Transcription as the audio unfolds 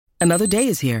Another day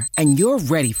is here, and you're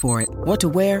ready for it. What to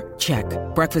wear? Check.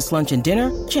 Breakfast, lunch, and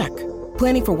dinner? Check.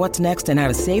 Planning for what's next and how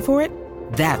to save for it?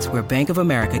 That's where Bank of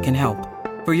America can help.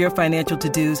 For your financial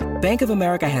to-dos, Bank of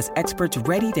America has experts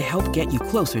ready to help get you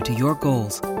closer to your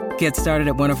goals. Get started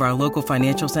at one of our local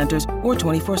financial centers or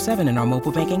 24/7 in our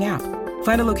mobile banking app.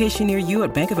 Find a location near you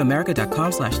at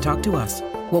bankofamerica.com/talktous.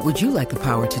 What would you like the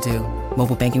power to do?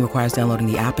 Mobile banking requires downloading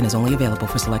the app and is only available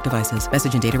for select devices.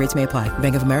 Message and data rates may apply.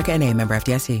 Bank of America N.A., member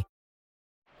FDIC.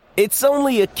 It's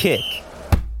only a kick,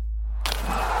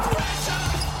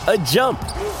 a jump,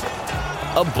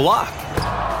 a block.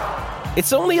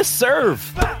 It's only a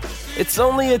serve. It's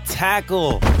only a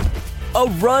tackle, a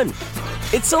run.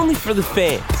 It's only for the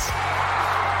fans.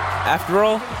 After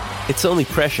all, it's only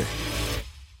pressure.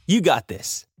 You got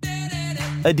this.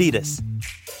 Adidas.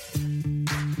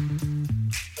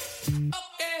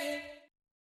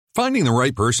 Finding the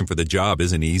right person for the job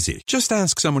isn't easy. Just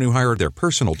ask someone who hired their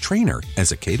personal trainer as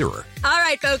a caterer. All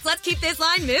right, folks, let's keep this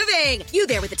line moving. You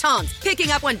there with the tongs.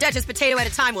 Picking up one Duchess potato at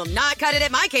a time will not cut it at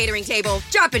my catering table.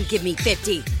 Drop and give me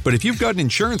 50. But if you've got an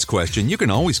insurance question, you can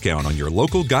always count on your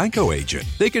local Geico agent.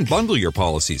 They can bundle your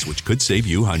policies, which could save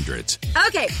you hundreds.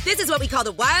 Okay, this is what we call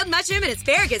the wild mushroom and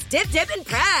asparagus dip, and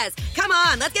press. Come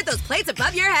on, let's get those plates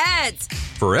above your heads.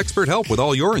 For expert help with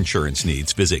all your insurance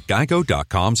needs, visit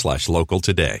geico.com/local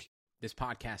today. This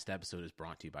podcast episode is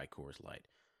brought to you by Coors Light.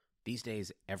 These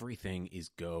days, everything is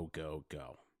go, go,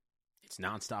 go. It's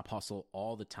nonstop hustle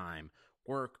all the time.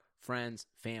 Work, friends,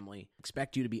 family,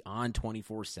 expect you to be on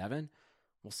 24/7.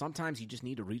 Well, sometimes you just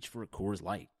need to reach for a Coors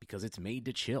Light because it's made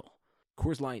to chill.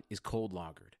 Coors Light is cold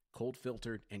lagered, cold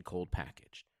filtered, and cold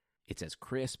packaged. It's as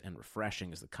crisp and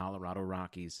refreshing as the Colorado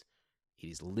Rockies. It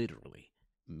is literally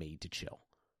made to chill.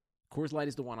 Coors Light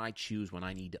is the one I choose when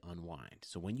I need to unwind.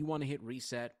 So when you want to hit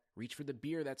reset, reach for the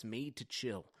beer that's made to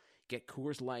chill. Get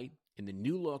Coors Light in the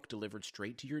new look delivered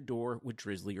straight to your door with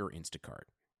Drizzly or Instacart.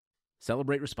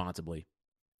 Celebrate responsibly.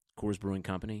 Coors Brewing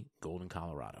Company, Golden,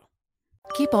 Colorado.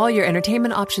 Keep all your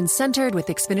entertainment options centered with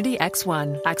Xfinity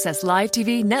X1. Access live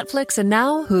TV, Netflix, and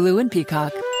now Hulu and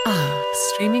Peacock. Ah,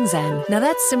 streaming zen. Now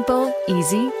that's simple,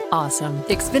 easy, awesome.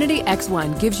 Xfinity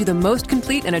X1 gives you the most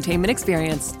complete entertainment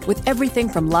experience with everything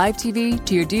from live TV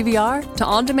to your DVR to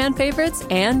on-demand favorites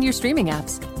and your streaming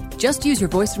apps. Just use your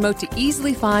voice remote to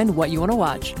easily find what you want to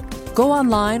watch. Go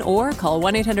online or call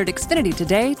 1-800-XFINITY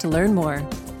today to learn more.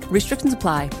 Restrictions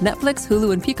apply. Netflix,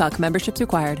 Hulu, and Peacock memberships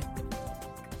required.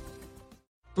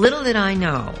 Little did I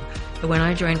know that when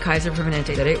I joined Kaiser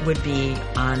Permanente that it would be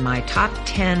on my top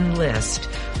 10 list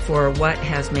for what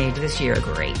has made this year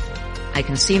great. I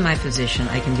can see my physician.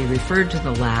 I can be referred to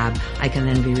the lab. I can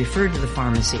then be referred to the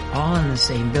pharmacy, all in the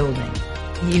same building.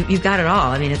 You've got it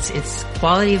all. I mean, it's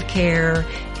quality of care,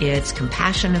 it's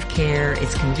compassion of care,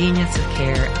 it's convenience of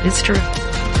care. It's terrific.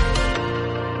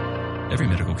 Every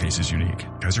medical case is unique.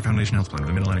 Kaiser Foundation Health Plan of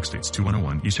the Mid-Atlantic States,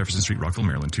 2101 East Jefferson Street, Rockville,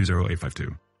 Maryland,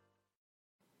 20852.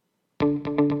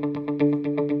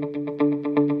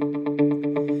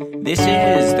 This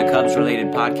is the Cubs-related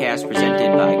podcast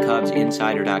presented by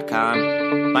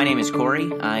CubsInsider.com. My name is Corey.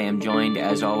 I am joined,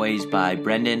 as always, by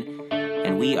Brendan,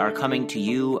 and we are coming to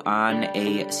you on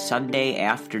a Sunday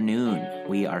afternoon.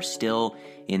 We are still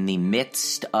in the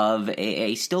midst of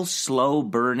a still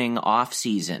slow-burning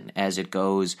off-season as it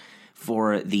goes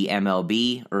for the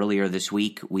MLB. Earlier this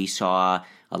week, we saw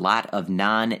a lot of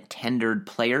non-tendered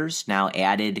players now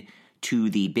added to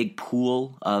the big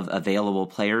pool of available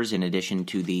players in addition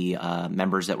to the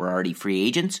members that were already free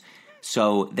agents.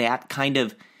 So that kind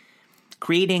of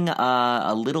creating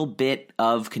a little bit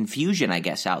of confusion, I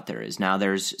guess, out there. Is now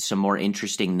there's some more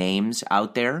interesting names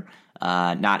out there,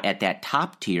 not at that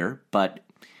top tier, but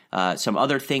some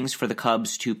other things for the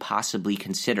Cubs to possibly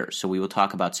consider. So we will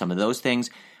talk about some of those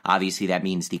things. Obviously, that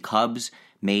means the Cubs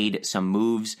made some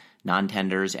moves,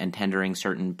 non-tenders and tendering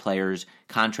certain players'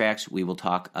 contracts. We will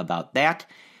talk about that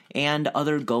and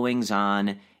other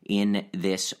goings-on in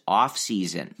this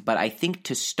offseason. But I think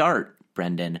to start,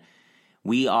 Brendan,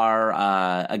 we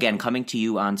are, again, coming to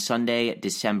you on Sunday,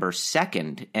 December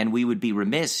 2nd, and we would be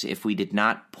remiss if we did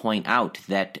not point out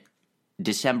that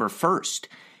December 1st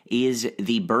is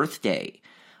the birthday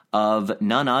of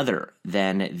none other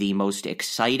than the most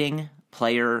exciting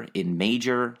player in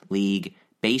Major League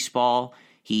Baseball.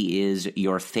 He is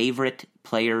your favorite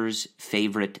player's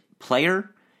favorite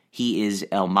player. He is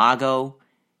El Mago.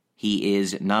 He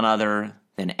is none other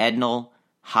than Ednel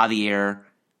Javier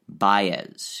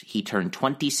Baez. He turned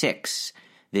 26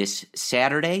 this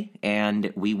Saturday,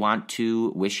 and we want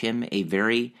to wish him a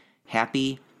very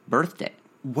happy birthday.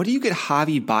 What do you get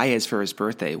Javi Baez for his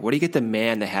birthday? What do you get the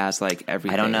man that has like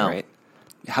everything? I don't know. Right?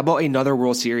 How about another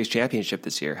World Series championship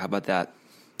this year? How about that?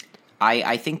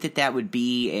 I think that would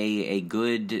be a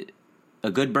good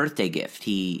birthday gift.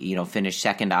 He, finished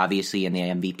second, obviously, in the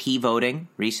MVP voting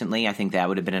recently. I think that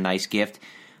would have been a nice gift.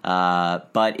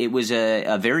 But it was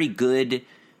a very good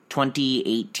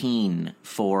 2018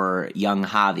 for young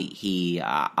Javi. He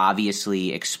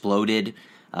obviously exploded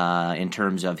in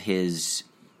terms of his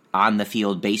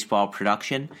on-the-field baseball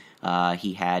production.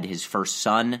 He had his first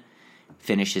son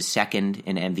finish his second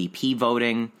in MVP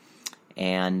voting.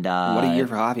 And what a year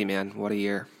for Javi, man. What a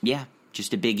year. Yeah,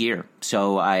 just a big year.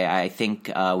 So I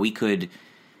think we could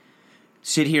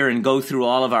sit here and go through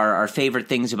all of our favorite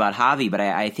things about Javi, but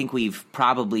I think we've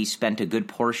probably spent a good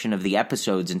portion of the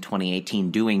episodes in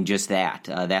 2018 doing just that.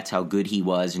 That's how good he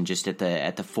was, and just at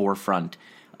the forefront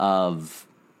of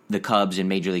the Cubs in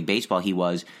Major League Baseball he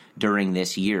was during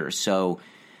this year. So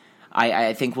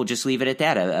I think we'll just leave it at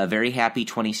that. A very happy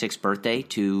 26th birthday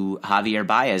to Javier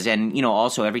Baez. And,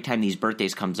 also every time these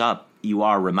birthdays comes up, you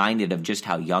are reminded of just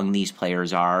how young these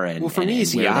players are. And, well, for me,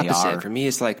 it's the opposite. For me,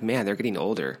 it's like, man, they're getting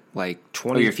older. Like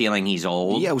 20. Oh, you're feeling he's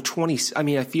old? Yeah, 20. I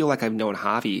mean, I feel like I've known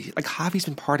Javi. Like, Javi's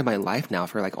been part of my life now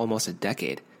for like almost a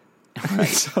decade. Right.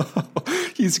 So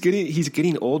he's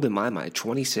getting old in my mind.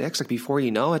 26, like before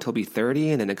you know it, he'll be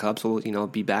 30, and then the Cubs will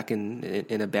be back in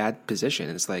a bad position.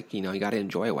 And it's like you got to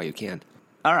enjoy it while you can.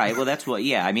 All right, well that's what.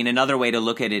 Yeah, I mean another way to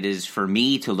look at it is for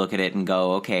me to look at it and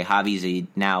go, okay, Javi's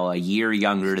now a year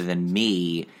younger than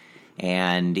me,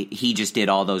 and he just did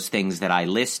all those things that I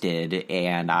listed,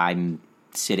 and I'm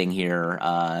sitting here,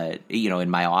 in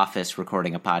my office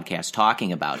recording a podcast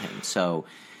talking about him. So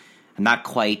I'm not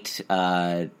quite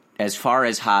as far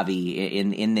as Javi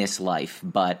in this life,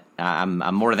 but I'm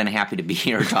more than happy to be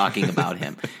here talking about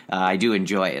him. I do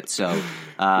enjoy it. So,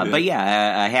 but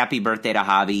yeah, a happy birthday to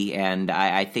Javi, and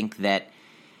I think that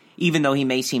even though he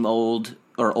may seem old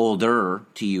or older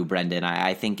to you, Brendan,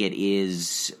 I think it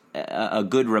is a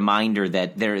good reminder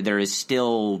that there is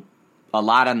still a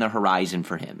lot on the horizon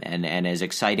for him, and as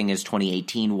exciting as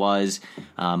 2018 was,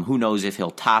 who knows if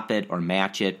he'll top it or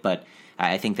match it, but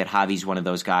I think that Javi's one of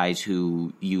those guys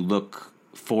who you look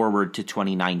forward to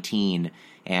 2019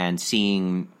 and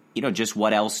seeing, just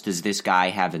what else does this guy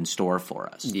have in store for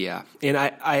us? Yeah. And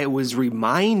I was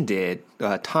reminded,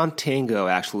 Tom Tango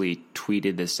actually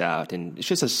tweeted this out, and it's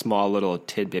just a small little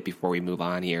tidbit before we move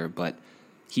on here, but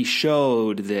he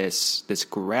showed this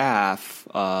graph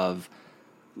of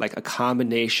like a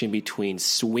combination between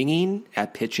swinging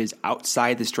at pitches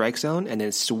outside the strike zone and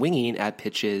then swinging at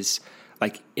pitches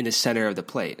like in the center of the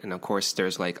plate. And of course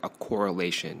there's like a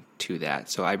correlation to that.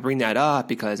 So I bring that up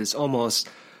because it's almost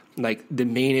like the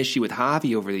main issue with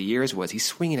Javi over the years was he's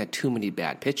swinging at too many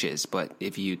bad pitches. But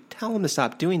if you tell him to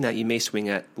stop doing that, you may swing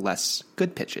at less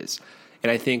good pitches.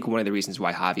 And I think one of the reasons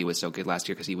why Javi was so good last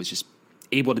year because he was just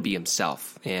able to be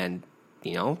himself. And,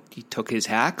 he took his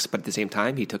hacks, but at the same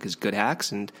time he took his good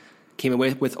hacks and came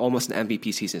away with almost an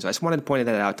MVP season. So I just wanted to point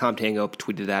that out. Tom Tango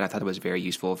tweeted that. I thought it was very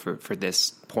useful for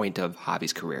this point of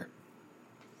Javi's career.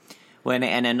 Well,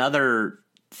 and another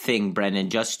thing, Brendan,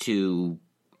 just to,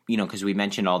 because we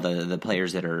mentioned all the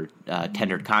players that are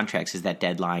tendered contracts, is that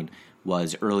deadline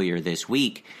was earlier this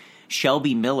week.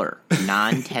 Shelby Miller,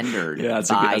 non-tendered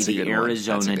by the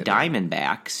Arizona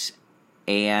Diamondbacks.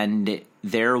 And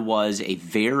there was a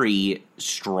very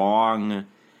strong,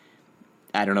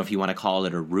 I don't know if you want to call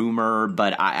it a rumor,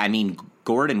 but I mean,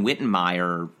 Gordon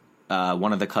Wittenmeyer,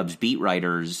 one of the Cubs beat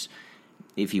writers,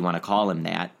 if you want to call him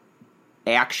that,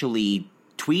 actually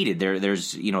tweeted,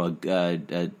 there's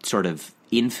a sort of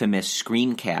infamous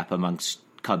screen cap amongst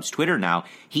Cubs Twitter now.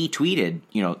 He tweeted,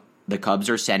 the Cubs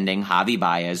are sending Javi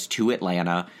Baez to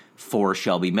Atlanta for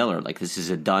Shelby Miller. Like, this is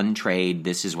a done trade.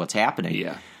 This is what's happening.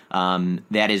 Yeah.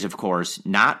 That is, of course,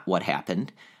 not what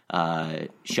happened.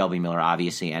 Shelby Miller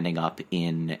obviously ending up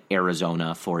in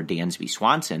Arizona for Dansby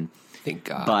Swanson. Thank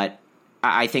God. But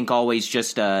I think always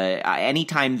just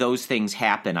anytime those things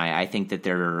happen, I think that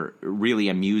they're really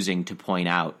amusing to point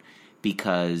out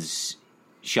because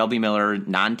Shelby Miller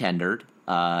non-tendered.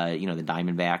 The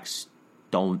Diamondbacks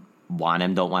don't want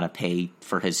him, don't want to pay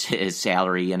for his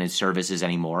salary and his services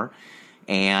anymore.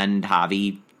 And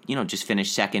Javi, just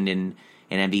finished second in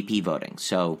MVP voting.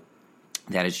 So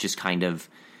that is just kind of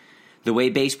the way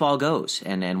baseball goes.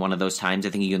 And one of those times I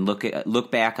think you can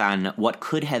look back on what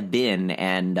could have been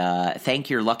and thank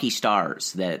your lucky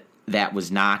stars that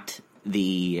was not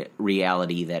the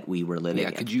reality that we were living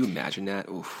in. Yeah, could you imagine that?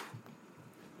 Oof.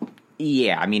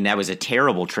 Yeah, I mean, that was a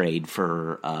terrible trade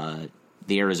for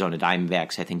the Arizona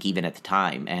Diamondbacks, I think, even at the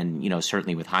time. And,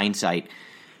 certainly with hindsight,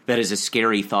 that is a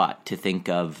scary thought to think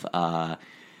of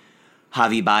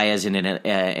Javi Baez in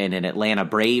an Atlanta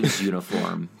Braves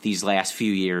uniform these last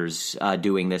few years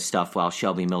doing this stuff while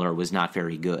Shelby Miller was not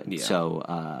very good. Yeah.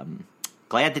 So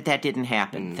glad that didn't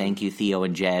happen. Mm-hmm. Thank you, Theo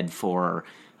and Jed, for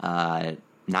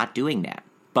not doing that.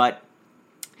 But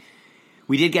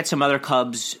we did get some other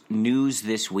Cubs news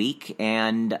this week,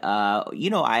 and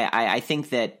I think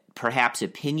that perhaps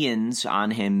opinions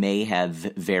on him may have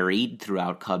varied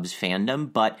throughout Cubs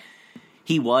fandom, but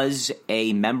he was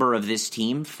a member of this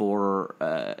team for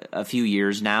a few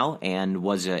years now and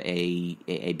was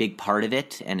a big part of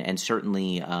it. And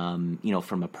certainly,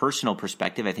 from a personal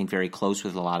perspective, I think very close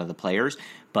with a lot of the players.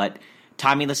 But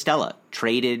Tommy La Stella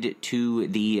traded to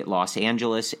the Los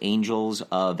Angeles Angels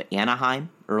of Anaheim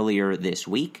earlier this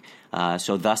week,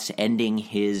 so thus ending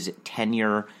his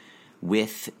tenure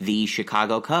with the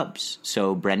Chicago Cubs.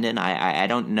 So, Brendan, I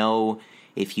don't know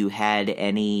if you had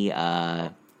any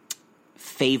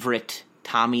favorite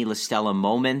Tommy La Stella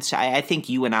moments. I think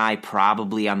you and I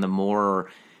probably on the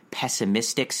more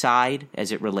pessimistic side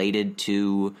as it related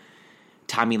to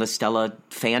Tommy La Stella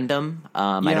fandom.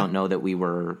 I don't know that we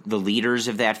were the leaders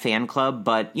of that fan club,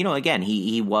 but again,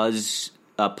 he was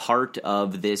a part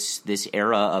of this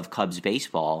era of Cubs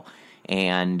baseball,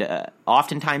 and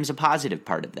oftentimes a positive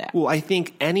part of that. Well, I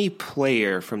think any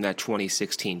player from that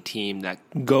 2016 team that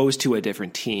goes to a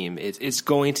different team, it's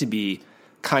going to be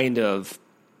kind of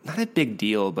not a big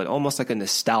deal, but almost like a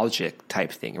nostalgic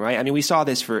type thing, right? I mean, we saw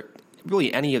this for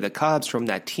really any of the Cubs from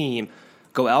that team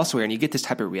go elsewhere, and you get this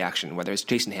type of reaction, whether it's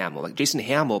Jason Hamill. Like, Jason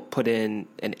Hamill put in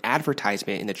an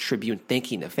advertisement in the Tribune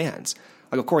thanking the fans.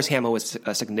 Like, of course, Hamill was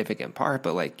a significant part,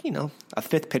 but a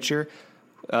fifth pitcher,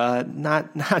 not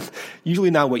usually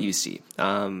not what you see.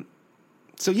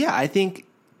 So yeah, I think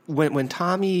when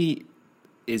Tommy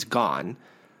is gone,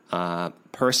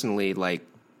 personally, like,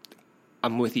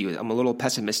 I'm with you. I'm a little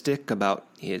pessimistic about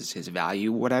his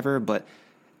value, whatever, but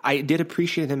I did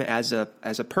appreciate him as a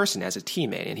person, as a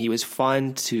teammate, and he was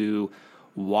fun to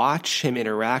watch him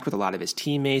interact with a lot of his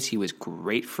teammates. He was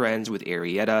great friends with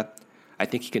Arrieta. I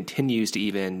think he continues to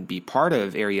even be part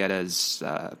of Arrieta's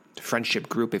friendship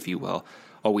group, if you will,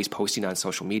 always posting on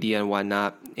social media and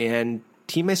whatnot. And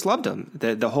teammates loved him.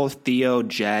 The whole Theo,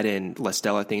 Jed, and La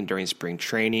Stella thing during spring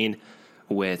training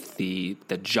with the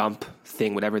jump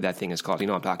thing, whatever that thing is called, you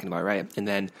know what I'm talking about, right? And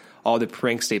then all the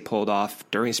pranks they pulled off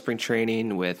during spring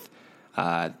training with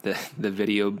the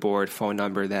video board phone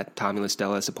number that Tommy La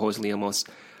Stella supposedly almost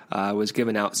was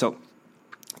given out. So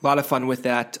a lot of fun with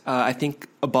that. I think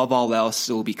above all else,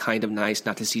 it will be kind of nice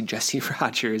not to see Jesse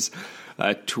Rogers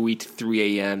tweet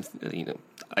 3 a.m.,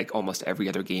 like almost every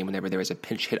other game whenever there is a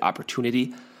pinch hit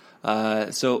opportunity.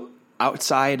 So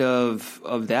outside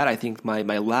of that, I think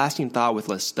my lasting thought with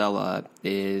La Stella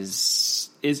is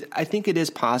I think it is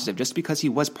positive just because he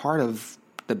was part of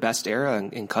the best era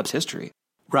in Cubs history.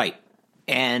 Right.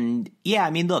 And yeah, I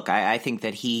mean, look, I think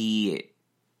that he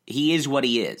is what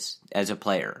he is as a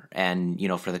player. And,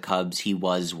 for the Cubs, he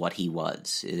was what he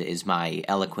was, is my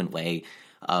eloquent way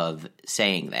of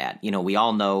saying that. We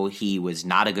all know he was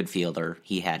not a good fielder.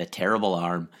 He had a terrible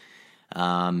arm.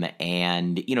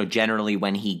 And, generally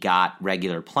when he got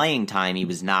regular playing time, he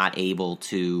was not able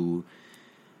to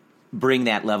bring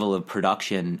that level of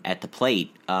production at the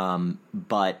plate.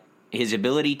 But his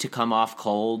ability to come off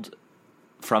cold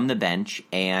from the bench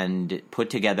and put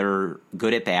together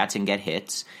good at-bats and get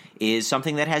hits is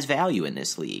something that has value in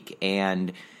this league.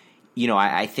 And,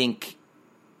 I think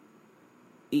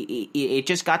it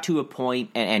just got to a point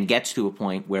and gets to a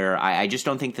point where I just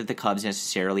don't think that the Cubs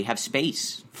necessarily have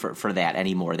space for that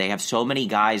anymore. They have so many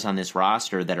guys on this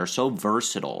roster that are so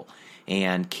versatile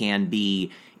and can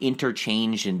be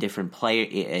interchanged in different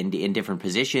in different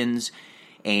positions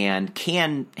and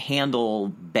can handle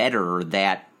better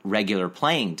that regular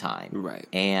playing time. Right.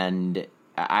 And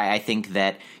I think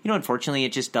that, unfortunately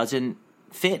it just doesn't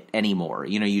fit anymore.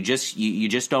 You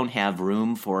just don't have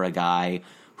room for a guy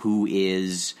who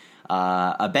is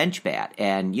a bench bat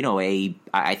and,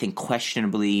 I think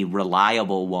questionably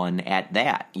reliable one at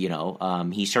that.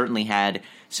 He certainly had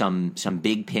some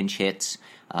big pinch hits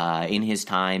in his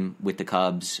time with the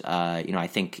Cubs. I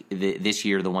think this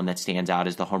year the one that stands out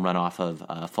is the home run off of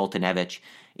Fultonevich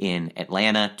in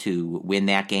Atlanta to win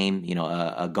that game,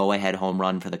 a go-ahead home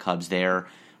run for the Cubs there,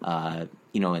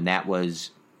 and that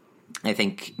was, I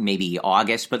think, maybe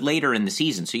August, but later in the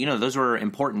season. So, those were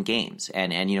important games.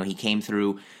 And he came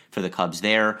through for the Cubs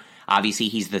there. Obviously,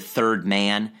 he's the third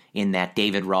man in that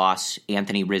David Ross,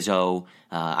 Anthony Rizzo,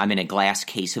 I'm in a glass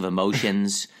case of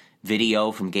emotions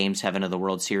video from Game 7 of the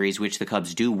World Series, which the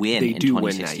Cubs do win in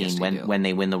 2016 when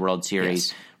they win the World Series.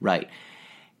 Yes. Right.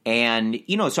 And,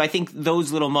 so I think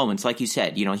those little moments, like you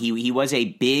said, he was a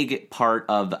big part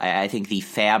of, I think, the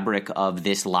fabric of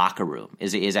this locker room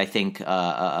is I think,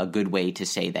 a good way to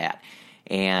say that.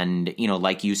 And,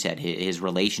 like you said, his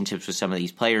relationships with some of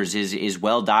these players is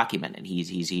well documented.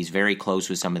 He's very close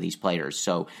with some of these players.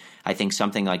 So I think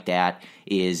something like that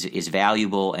is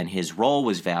valuable, and his role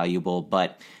was valuable.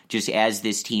 But just as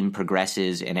this team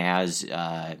progresses and as,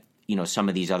 some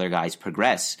of these other guys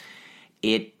progress,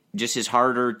 it just is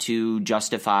harder to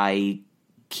justify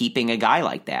keeping a guy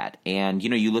like that. And,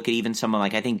 you look at even someone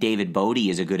like, I think David Bodie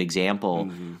is a good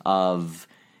example of,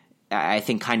 I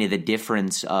think, kind of the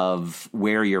difference of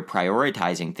where you're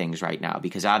prioritizing things right now,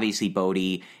 because obviously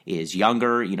Bodie is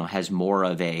younger, has more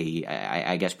of a,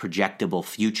 I guess, projectable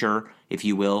future, if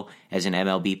you will, as an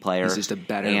MLB player. He's just a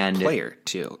better player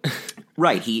too.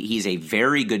 Right. He's a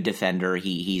very good defender.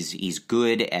 He's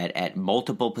good at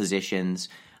multiple positions.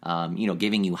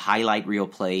 Giving you highlight reel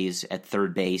plays at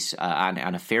third base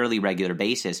on a fairly regular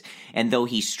basis. And though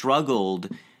he struggled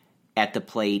at the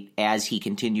plate as he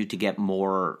continued to get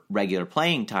more regular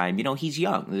playing time, he's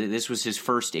young. This was his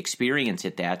first experience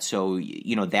at that. So,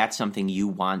 that's something you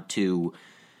want to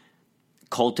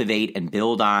cultivate and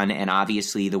build on. And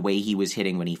obviously the way he was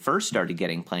hitting when he first started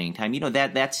getting playing time,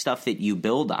 that's stuff that you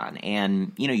build on.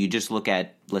 And, you just look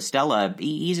at La Stella,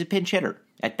 he's a pinch hitter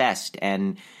at best.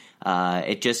 And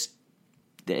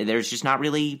there's just not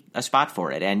really a spot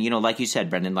for it. And, like you said,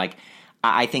 Brendan, like,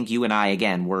 I think you and I,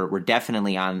 again, we're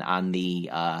definitely on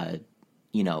the,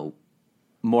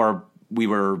 we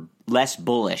were less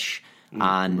bullish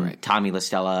on Tommy La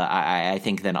Stella, I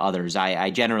think, than others.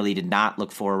 I generally did not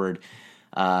look forward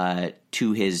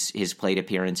to his plate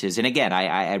appearances. And again,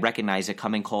 I recognize that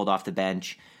coming cold off the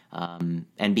bench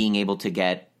and being able to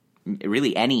get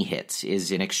really any hits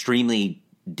is an extremely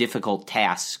difficult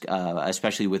task,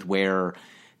 especially with where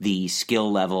the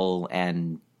skill level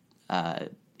and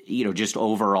just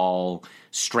overall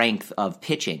strength of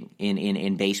pitching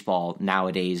in baseball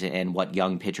nowadays, and what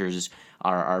young pitchers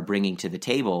are bringing to the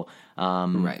table.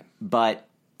 Right. But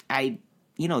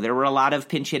there were a lot of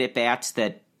pinch hit at bats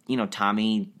that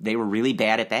Tommy, they were really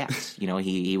bad at bats.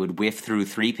 He would whiff through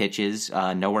 3 pitches,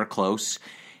 nowhere close,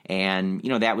 and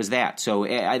that was that. So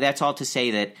that's all to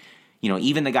say that,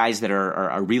 even the guys that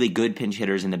are really good pinch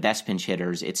hitters and the best pinch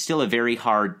hitters, it's still a very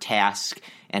hard task,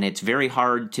 and it's very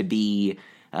hard to be,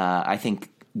 I think,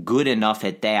 good enough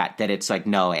at that it's like,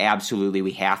 no, absolutely,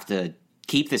 we have to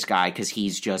keep this guy because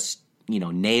he's just,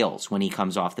 nails when he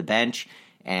comes off the bench,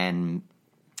 and,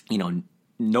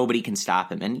 nobody can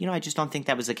stop him. And, I just don't think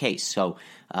that was the case. So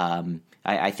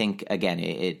I think,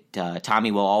 again,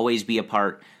 Tommy will always be a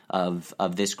part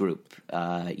of this group.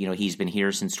 He's been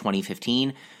here since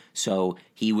 2015. So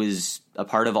he was a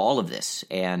part of all of this,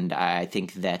 and I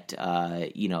think that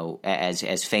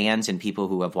as fans and people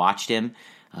who have watched him,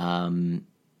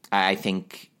 I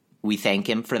think we thank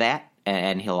him for that,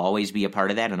 and he'll always be a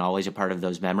part of that, and always a part of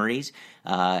those memories.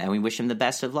 And we wish him the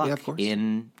best of luck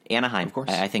in Anaheim. Of course,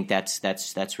 I think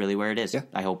that's really where it is. Yeah.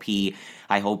 I hope he's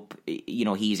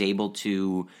able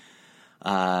to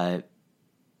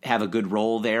have a good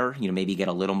role there, maybe get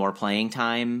a little more playing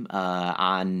time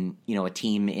on, a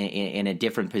team in a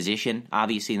different position,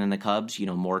 obviously, than the Cubs,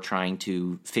 more trying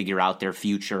to figure out their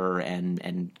future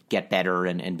and get better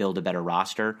and build a better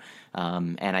roster.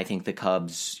 And I think the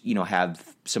Cubs,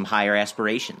 have some higher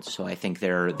aspirations. So I think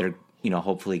they're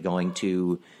hopefully going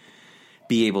to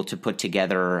be able to put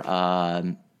together,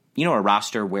 a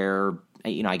roster where,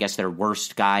 I guess their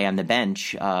worst guy on the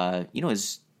bench,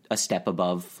 is a step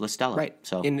above La Stella. Right.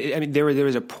 So, and I mean, there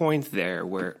was a point there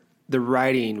where the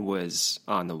writing was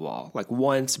on the wall. Like,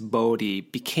 once Bodie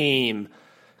became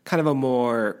kind of a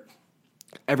more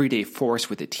everyday force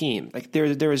with the team, like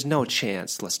there was no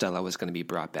chance La Stella was going to be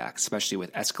brought back, especially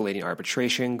with escalating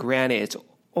arbitration. Granted, it's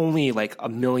only like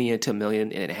 $1 million to $1.5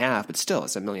 million, but still,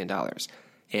 it's $1 million.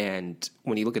 And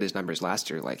when you look at his numbers last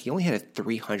year, like, he only had a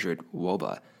 300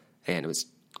 WOBA, and it was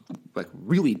like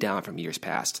really down from years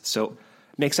past. So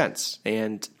makes sense.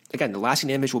 And again, the lasting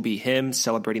image will be him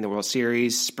celebrating the World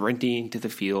Series, sprinting to the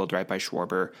field right by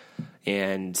Schwarber,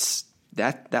 and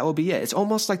that will be it. It's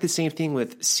almost like the same thing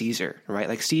with Caesar, right?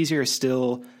 Like, Caesar is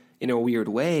still, in a weird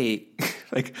way,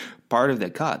 like part of the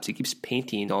Cubs. He keeps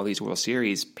painting all these World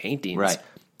Series paintings, right?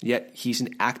 Yet he's an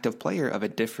active player of a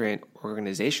different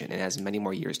organization and has many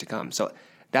more years to come. So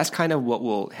that's kind of what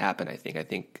will happen, I think. I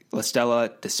think La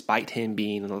Stella, despite him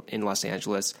being in Los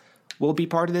Angeles, will be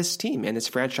part of this team and this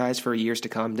franchise for years to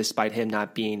come, despite him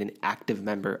not being an active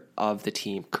member of the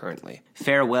team currently.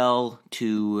 Farewell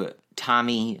to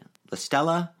Tommy La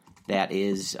Stella. That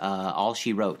is all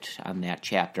she wrote on that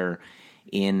chapter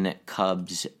in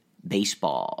Cubs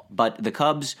baseball. But the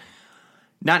Cubs,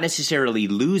 not necessarily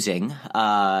losing,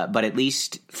 but at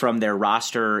least from their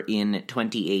roster in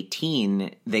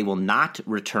 2018, they will not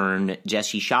return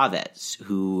Jesse Chavez,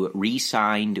 who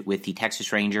re-signed with the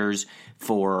Texas Rangers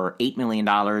for $8 million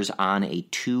on a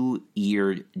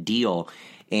 2-year deal.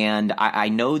 And I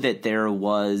know that there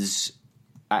was,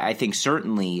 I think,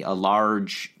 certainly a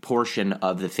large portion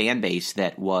of the fan base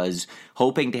that was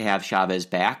hoping to have Chavez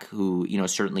back, who,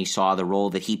 certainly saw the role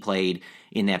that he played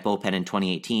in that bullpen in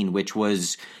 2018, which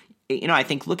was, I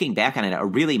think looking back on it, a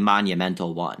really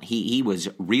monumental one. He was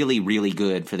really, really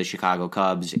good for the Chicago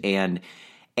Cubs, and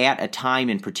at a time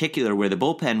in particular where the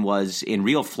bullpen was in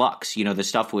real flux. The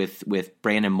stuff with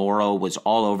Brandon Morrow was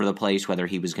all over the place, whether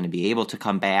he was going to be able to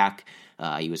come back.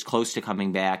 He was close to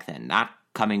coming back, then not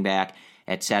coming back,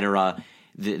 etc.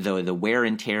 The wear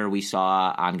and tear we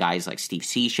saw on guys like Steve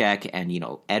Cishek and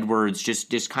Edwards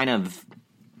just kind of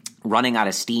running out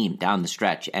of steam down the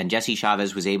stretch. And Jesse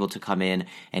Chavez was able to come in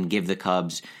and give the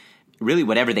Cubs really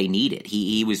whatever they needed.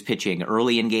 He was pitching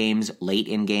early in games, late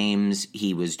in games.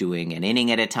 He was doing an inning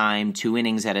at a time, 2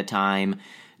 innings at a time.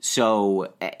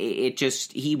 So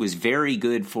he was very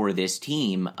good for this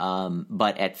team.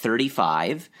 But at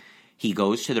 35, he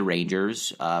goes to the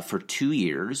Rangers for 2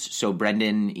 years. So,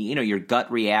 Brendan, your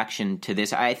gut reaction to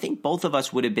this, I think both of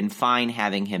us would have been fine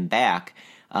having him back.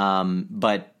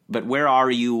 But where are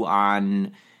you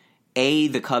on, A,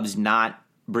 the Cubs not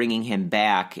bringing him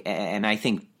back, and I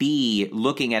think, B,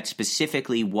 looking at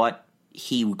specifically what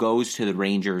he goes to the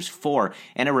Rangers for?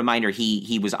 And a reminder,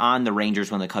 he was on the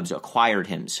Rangers when the Cubs acquired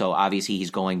him, so obviously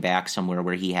he's going back somewhere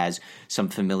where he has some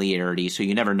familiarity, so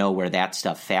you never know where that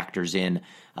stuff factors in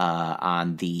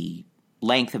on the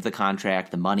length of the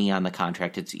contract, the money on the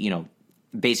contract. It's,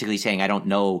 basically saying I don't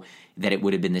know that it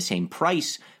would have been the same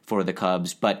price for the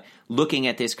Cubs, but looking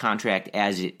at this contract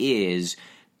as it is,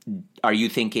 are you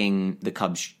thinking the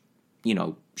Cubs,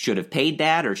 should have paid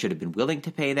that or should have been willing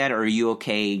to pay that? Or are you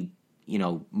okay,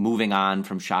 moving on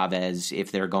from Chavez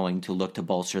if they're going to look to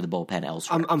bolster the bullpen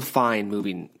elsewhere? I'm fine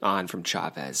moving on from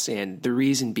Chavez, and the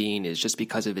reason being is just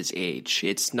because of his age.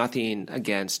 It's nothing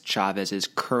against Chavez's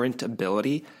current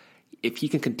ability. If he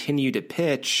can continue to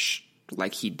pitch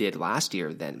like he did last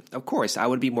year, then of course I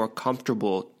would be more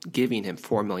comfortable giving him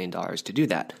 $4 million to do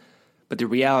that. But the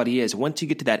reality is, once you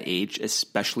get to that age,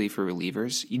 especially for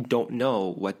relievers, you don't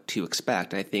know what to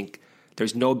expect. And I think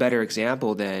there's no better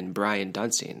example than Brian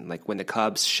Dunsing. Like when the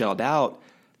Cubs shelled out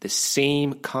the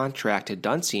same contract to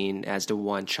Dunsing as the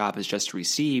one Chavez just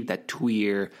received, that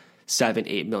 2-year,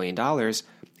 $7-8 million,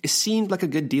 it seemed like a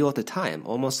good deal at the time,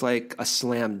 almost like a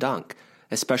slam dunk,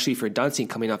 especially for Dunsing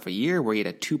coming off a year where he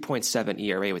had a 2.7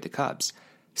 ERA with the Cubs.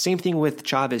 Same thing with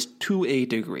Chavez to a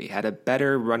degree, had a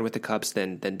better run with the Cubs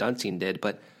than Dunsing did.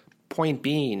 But point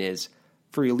being is,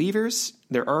 for relievers,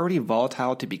 they're already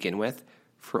volatile to begin with.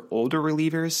 For older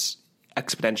relievers,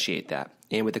 exponentiate that.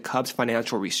 And with the Cubs'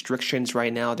 financial restrictions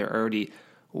right now, they're already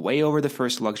way over the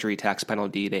first luxury tax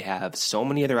penalty. They have so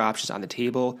many other options on the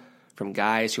table, from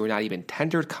guys who are not even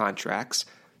tendered contracts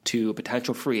to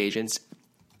potential free agents.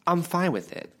 I'm fine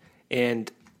with it.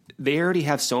 And they already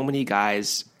have so many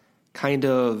guys kind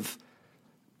of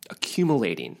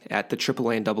accumulating at the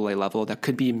AAA and AA level that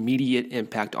could be immediate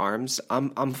impact arms.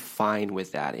 I'm fine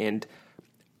with that. And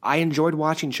I enjoyed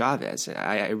watching Chavez.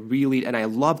 I really, and I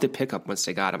loved the pickup once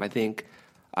they got him. I think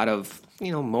out of,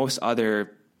 most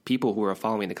other people who are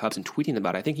following the Cubs and tweeting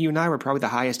about it, I think you and I were probably the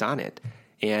highest on it.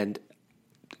 And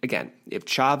again, if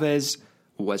Chavez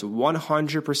was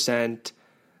 100%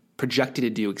 projected to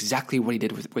do exactly what he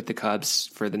did with the Cubs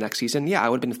for the next season, yeah, I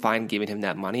would have been fine giving him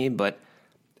that money. But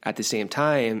at the same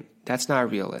time, that's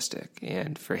not realistic.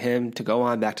 And for him to go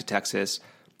on back to Texas,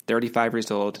 35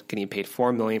 years old, getting paid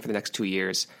 $4 million for the next 2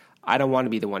 years, I don't want to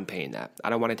be the one paying that.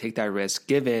 I don't want to take that risk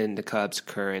given the Cubs'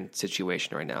 current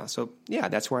situation right now. So, yeah,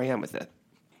 that's where I am with it.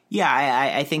 Yeah,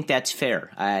 I think that's fair.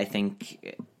 I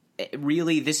think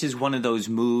really this is one of those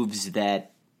moves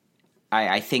that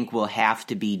I think will have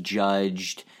to be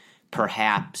judged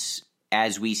perhaps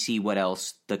as we see what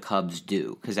else the Cubs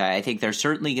do. Because I think they're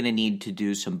certainly going to need to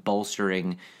do some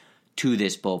bolstering to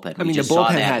this bullpen. I mean, the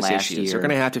bullpen has issues. They're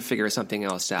going to have to figure something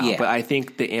else out. Yeah. But I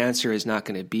think the answer is not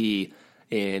going to be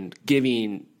in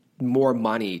giving more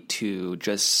money to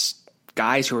just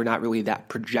guys who are not really that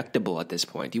projectable at this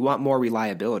point. You want more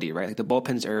reliability, right? Like the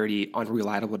bullpen's already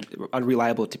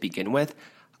unreliable to begin with.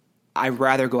 I'd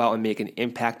rather go out and make an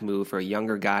impact move for a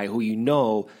younger guy who you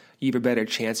have a better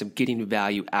chance of getting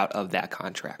value out of that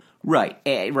contract. Right,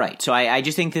 right. So I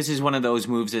just think this is one of those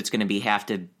moves that's going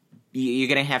to you're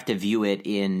going to have to view it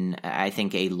in, I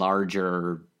think, a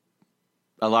larger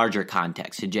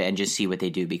context and just see what they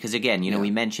do. Because again,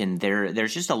 we mentioned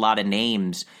there's just a lot of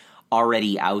names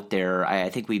already out there. I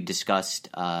think we've discussed,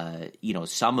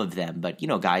 some of them, but,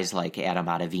 guys like Adam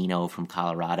Ottavino from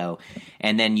Colorado.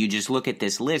 And then you just look at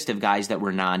this list of guys that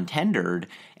were non-tendered,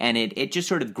 and it just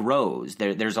sort of grows.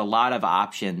 There's a lot of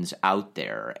options out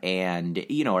there. And,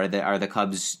 are the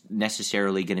Cubs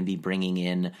necessarily going to be bringing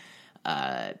in,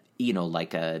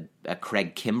 like a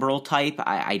Craig Kimbrell type?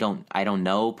 I don't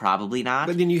know. Probably not.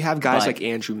 But then you have guys like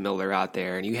Andrew Miller out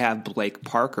there, and you have Blake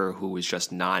Parker, who was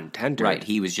just non-tendered. Right,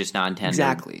 he was just non-tendered.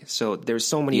 Exactly. So there's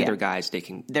so many other guys they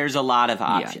can. There's a lot of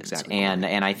options, exactly.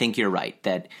 And I think you're right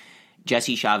that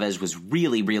Jesse Chavez was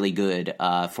really, really good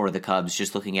for the Cubs.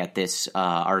 Just looking at this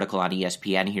article on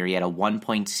ESPN here, he had a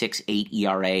 1.68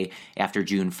 ERA after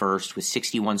June 1st with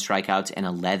 61 strikeouts and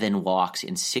 11 walks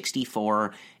in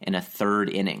 64 and a third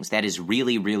innings. That is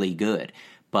really, really good.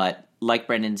 But like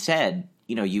Brendan said,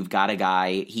 you've got a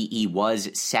guy, he was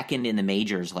second in the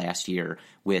majors last year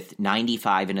with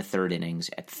 95 and a third innings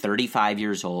at 35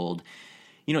 years old.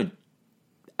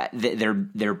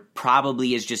 There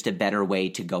probably is just a better way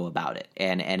to go about it.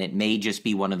 And it may just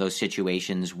be one of those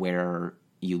situations where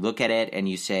you look at it and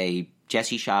you say,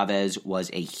 Jesse Chavez was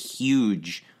a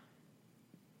huge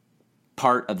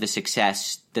part of the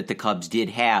success that the Cubs did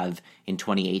have in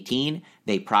 2018.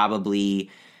 They probably,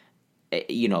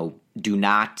 do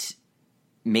not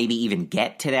maybe even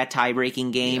get to that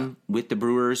tie-breaking game with the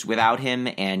Brewers without him.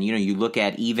 And, you look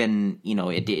at even,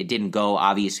 it didn't go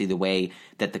obviously the way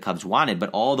that the Cubs wanted, but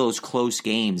all those close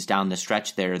games down the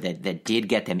stretch there that did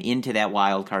get them into that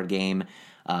wild card game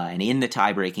and in the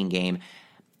tie-breaking game,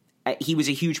 he was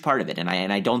a huge part of it. And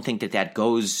I don't think that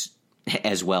goes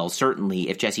as well, certainly,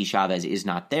 if Jesse Chavez is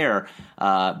not there.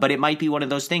 But it might be one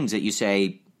of those things that you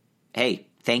say, hey,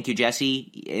 thank you,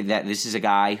 Jesse. That this is a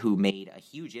guy who made a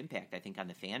huge impact, I think, on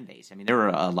the fan base. I mean, there were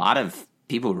a lot of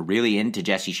people who were really into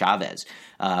Jesse Chavez,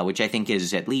 which I think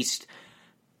is at least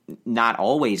not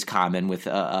always common with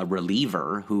a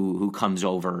reliever who comes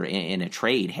over in a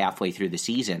trade halfway through the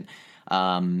season.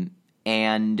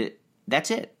 And that's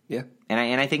it. Yeah.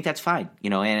 And I think that's fine,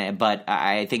 but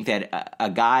I think that a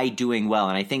guy doing well,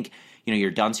 and I think,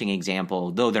 your Dunsing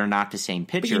example, though they're not the same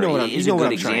pitcher, is a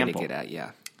good example. Trying to get at,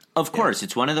 yeah. Of course,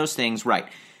 it's one of those things, right?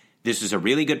 This is a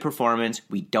really good performance.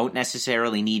 We don't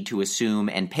necessarily need to assume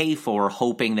and pay for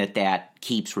hoping that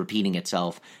keeps repeating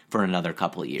itself for another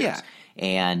couple of years. Yeah.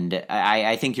 And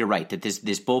I think you're right that this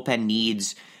bullpen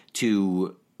needs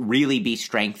to really be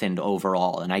strengthened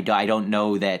overall. And I don't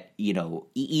know that,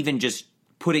 even just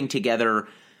putting together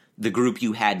the group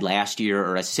you had last year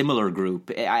or a similar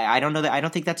group, I don't know that. I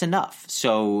don't think that's enough.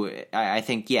 So I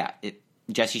think,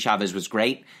 Jesse Chavez was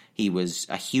great. He was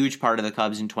a huge part of the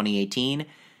Cubs in 2018,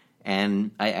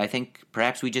 and I think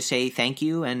perhaps we just say thank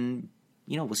you, and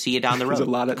we'll see you down the road.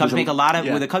 The Cubs make a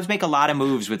lot of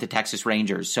moves with the Texas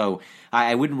Rangers, so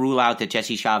I wouldn't rule out that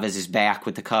Jesse Chavez is back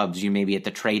with the Cubs. Maybe at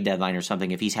the trade deadline or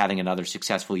something if he's having another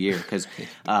successful year, because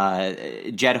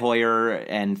Jed Hoyer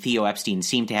and Theo Epstein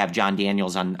seem to have John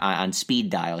Daniels on speed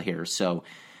dial here. So,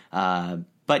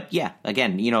 but yeah,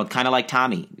 again, kind of like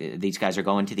Tommy, these guys are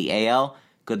going to the AL.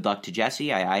 Good luck to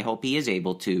Jesse. I hope he is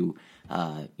able to,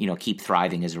 keep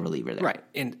thriving as a reliever there. Right.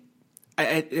 And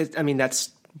I mean,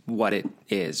 that's what it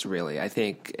is, really. I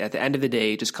think at the end of the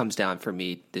day, it just comes down for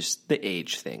me, the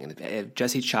age thing. And if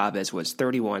Jesse Chavez was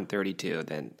 31, 32,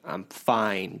 then I'm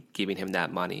fine giving him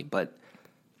that money. But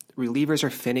relievers are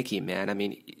finicky, man. I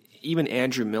mean, even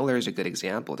Andrew Miller is a good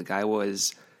example. The guy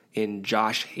was in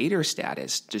Josh Hader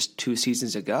status just 2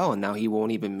 seasons ago, and now he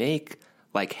won't even make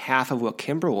like half of what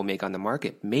Kimbrell will make on the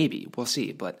market. Maybe. We'll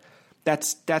see. But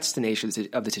that's the nature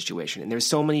of the situation. And there's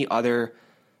so many other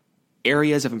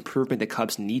areas of improvement the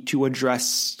Cubs need to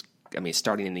address. I mean,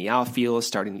 starting in the outfield,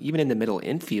 starting even in the middle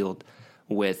infield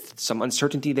with some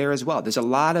uncertainty there as well. There's a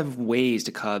lot of ways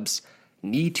the Cubs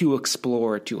need to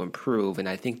explore to improve. And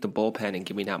I think the bullpen and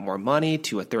giving out more money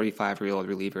to a 35-year-old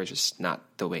reliever is just not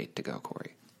the way to go,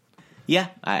 Corey. Yeah,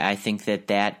 I think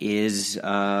that is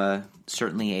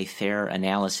certainly a fair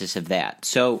analysis of that.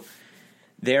 So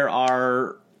there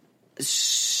are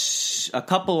a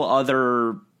couple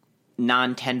other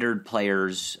non-tendered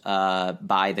players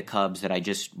by the Cubs that I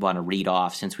just want to read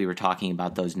off since we were talking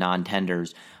about those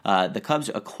non-tenders. The Cubs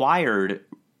reacquired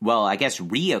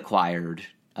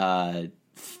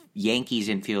Yankees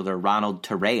infielder Ronald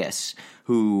Torreyes,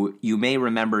 who you may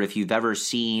remember if you've ever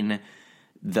seen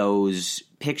those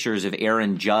pictures of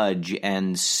Aaron Judge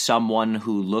and someone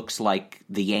who looks like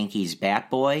the Yankees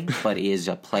bat boy but is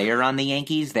a player on the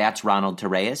Yankees. That's Ronald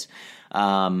Torreyes,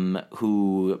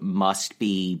 who must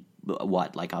be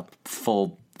like a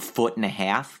full foot and a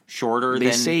half shorter they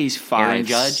than say he's Aaron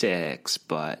Judge. 5'6",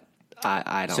 but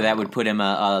I don't know. So that would put him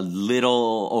a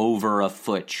little over a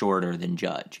foot shorter than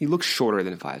Judge. He looks shorter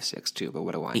than 5'6", too, but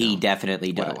what do I know? He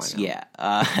definitely does, yeah.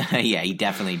 Yeah, he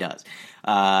definitely does.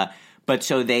 But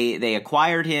so they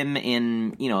acquired him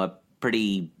in, a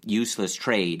pretty useless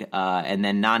trade, and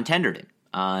then non-tendered him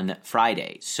on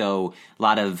Friday. So a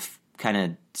lot of kind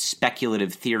of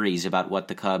speculative theories about what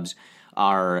the Cubs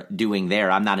are doing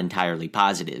there. I'm not entirely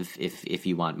positive, if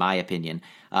you want my opinion.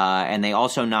 And they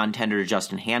also non-tendered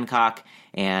Justin Hancock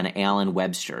and Alan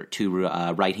Webster, two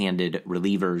right-handed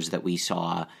relievers that we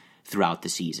saw throughout the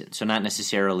season. So not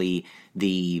necessarily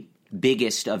the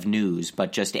biggest of news,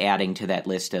 but just adding to that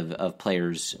list of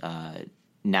players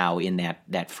now in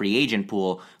that free agent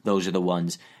pool. Those are the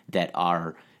ones that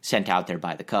are sent out there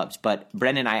by the Cubs. But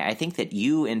Brendan, I think that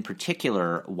you in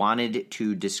particular wanted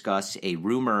to discuss a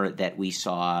rumor that we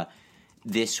saw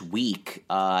this week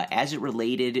as it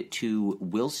related to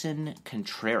Willson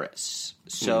Contreras.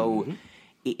 So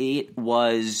it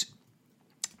was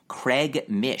Craig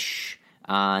Mish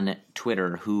on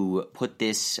Twitter who put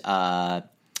this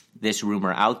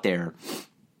rumor out there,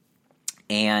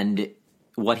 and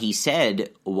what he said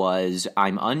was,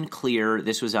 I'm unclear,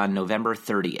 this was on November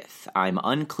 30th, I'm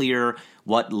unclear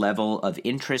what level of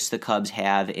interest the Cubs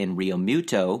have in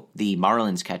Realmuto, the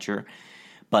Marlins catcher,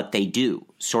 but they do.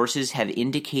 Sources have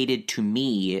indicated to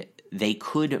me they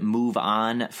could move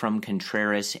on from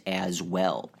Contreras as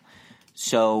well.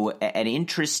 So an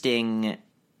interesting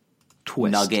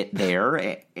twist nugget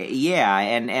there. Yeah,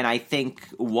 and I think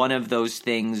one of those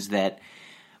things that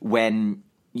when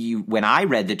I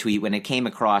read the tweet, when it came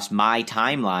across my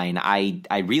timeline,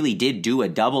 I really did do a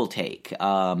double take.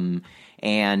 And,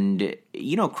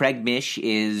 Craig Mish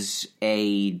is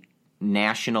a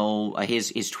national,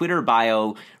 his Twitter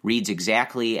bio reads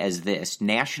exactly as this: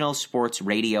 national sports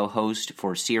radio host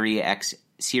for Sirius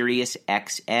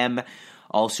XM,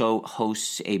 also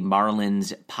hosts a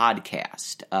Marlins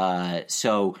podcast.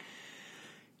 So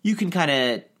you can kind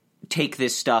of take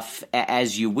this stuff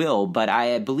as you will, but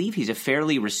I believe he's a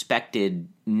fairly respected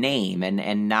name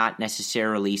and not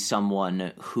necessarily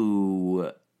someone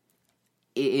who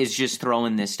is just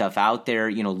throwing this stuff out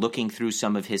there. Looking through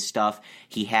some of his stuff,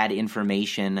 he had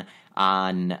information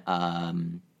on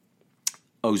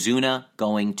Ozuna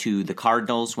going to the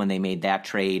Cardinals when they made that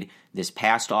trade this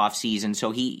past offseason.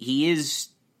 So he is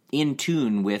in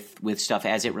tune with stuff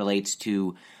as it relates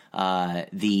to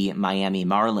the Miami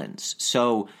Marlins.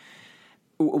 So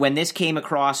when this came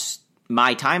across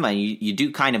my timeline, you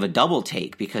do kind of a double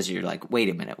take because you're like, wait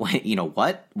a minute,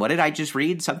 what? What did I just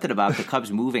read? Something about the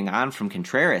Cubs moving on from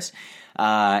Contreras.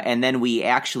 And then we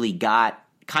actually got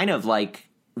kind of like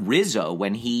Rizzo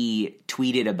when he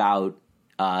tweeted about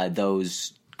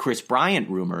those Chris Bryant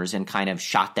rumors and kind of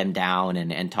shot them down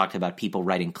and talked about people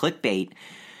writing clickbait.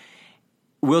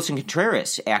 Willson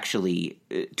Contreras actually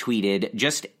tweeted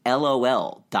just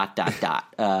LOL ...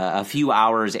 A few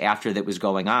hours after that was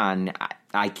going on.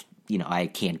 I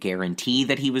can't guarantee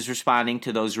that he was responding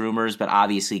to those rumors, but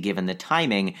obviously given the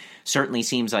timing, certainly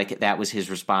seems like that was his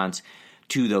response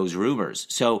to those rumors.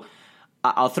 So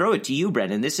I'll throw it to you,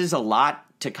 Brendan. This is a lot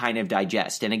to kind of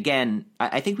digest. And again,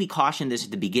 I think we cautioned this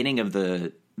at the beginning of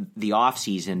the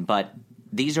offseason, but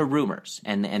these are rumors,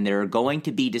 and there are going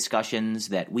to be discussions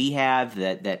that we have,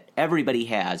 that everybody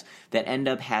has, that end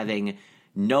up having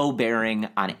no bearing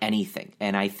on anything.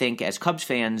 And I think as Cubs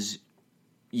fans,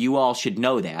 you all should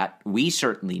know that. We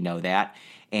certainly know that.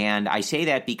 And I say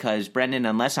that because, Brendan,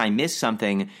 unless I missed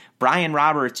something, Brian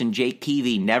Roberts and Jake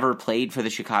Peavy never played for the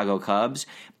Chicago Cubs,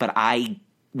 but I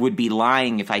would be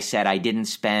lying if I said I didn't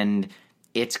spend,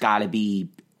 it's got to be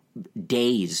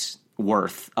days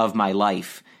worth of my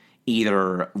life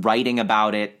either writing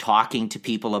about it, talking to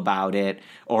people about it,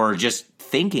 or just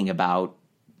thinking about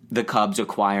the Cubs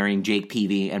acquiring Jake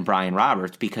Peavy and Brian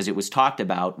Roberts, because it was talked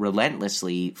about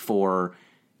relentlessly for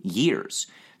years.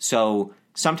 So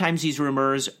sometimes these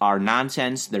rumors are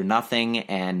nonsense, they're nothing,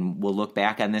 and we'll look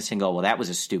back on this and go, well, that was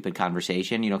a stupid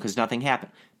conversation, because nothing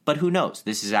happened. But who knows?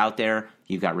 This is out there.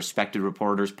 You've got respected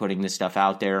reporters putting this stuff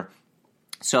out there.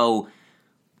 So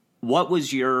what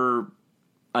was your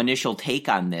initial take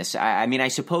on this? I mean, I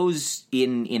suppose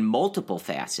in multiple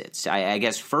facets. I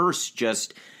guess first,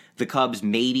 just the Cubs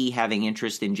maybe having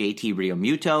interest in JT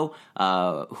Realmuto,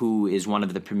 who is one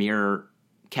of the premier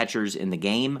catchers in the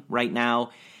game right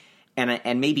now,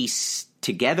 and maybe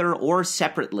together or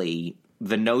separately,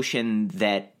 the notion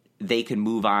that they can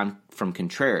move on from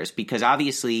Contreras, because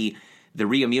obviously the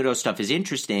Realmuto stuff is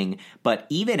interesting, but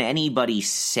even anybody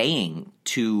saying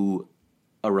to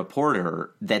a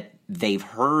reporter that they've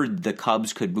heard the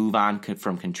Cubs could move on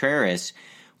from Contreras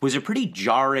was a pretty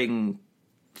jarring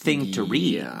thing to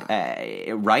read,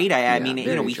 right? I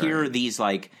mean, we hear these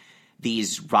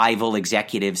rival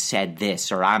executives said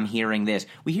this, or I'm hearing this.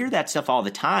 We hear that stuff all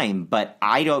the time, but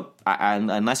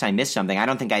unless I missed something, I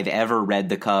don't think I've ever read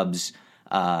the Cubs.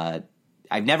 I've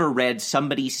never read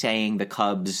somebody saying the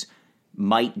Cubs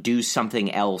might do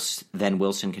something else than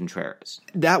Willson Contreras.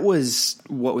 That was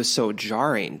what was so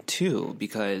jarring, too,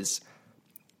 because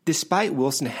despite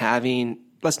Willson having,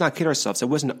 let's not kid ourselves, it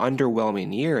was an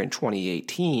underwhelming year in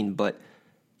 2018, but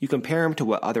you compare him to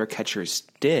what other catchers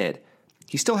did,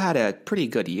 he still had a pretty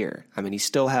good year. I mean, he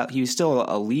was still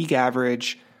a league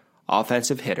average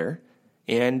offensive hitter,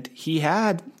 and he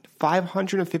had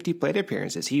 550 plate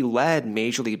appearances. He led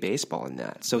Major League Baseball in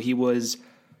that. So he was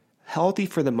healthy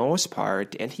for the most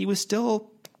part, and he was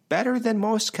still better than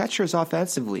most catchers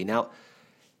offensively. Now,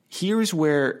 here's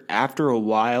where, after a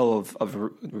while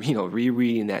of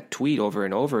rereading that tweet over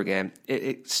and over again,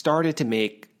 it started to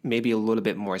make maybe a little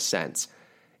bit more sense,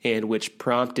 and which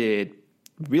prompted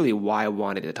really why I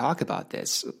wanted to talk about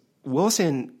this.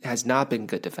 Willson has not been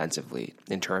good defensively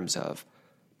in terms of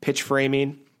pitch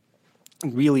framing,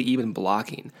 really even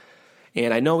blocking.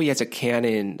 And I know he has a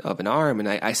cannon of an arm, and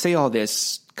I say all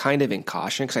this kind of in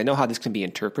caution because I know how this can be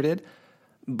interpreted.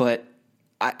 But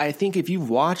I think if you've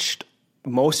watched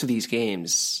most of these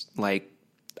games, like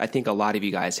I think a lot of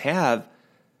you guys have,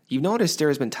 you've noticed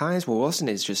there's been times where Willson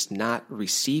is just not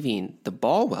receiving the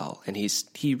ball well, and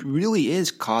he really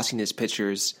is costing his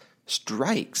pitchers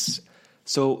strikes.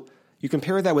 So you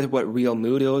compare that with what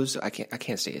Realmuto's, I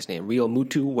can't say his name,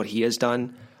 Realmuto, what he has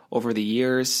done over the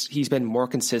years. He's been more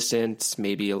consistent,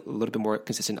 maybe a little bit more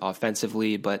consistent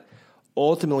offensively, but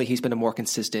ultimately he's been a more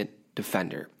consistent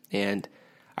defender. And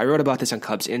I wrote about this on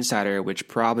Cubs Insider, which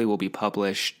probably will be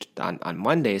published on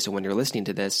Monday, so when you're listening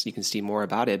to this, you can see more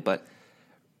about it. But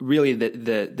really,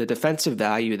 the defensive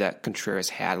value that Contreras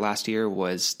had last year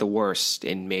was the worst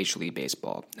in Major League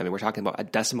Baseball. I mean, we're talking about a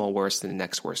decimal worse than the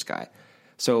next worst guy.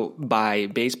 So by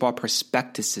Baseball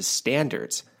Prospectus'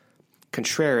 standards,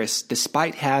 Contreras,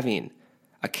 despite having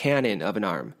a cannon of an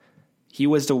arm, he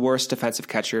was the worst defensive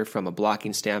catcher from a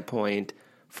blocking standpoint,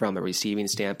 from a receiving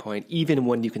standpoint, even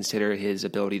when you consider his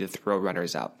ability to throw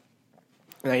runners out.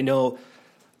 And I know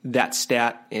that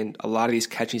stat and a lot of these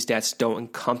catching stats don't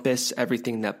encompass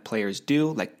everything that players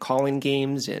do, like calling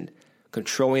games and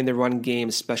controlling the run game,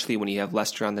 especially when you have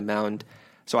Lester on the mound.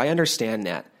 So I understand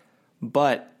that.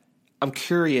 But I'm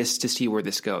curious to see where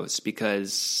this goes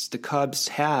because the Cubs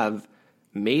have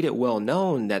made it well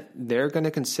known that they're going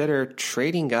to consider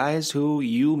trading guys who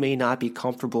you may not be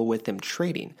comfortable with them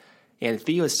trading. And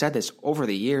Theo has said this over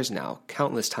the years now,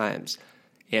 countless times.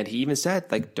 And he even said,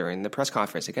 like during the press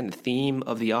conference, again, the theme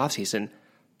of the offseason,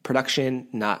 production,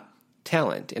 not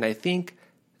talent. And I think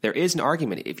there is an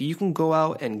argument. If you can go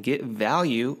out and get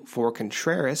value for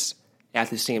Contreras at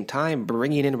the same time,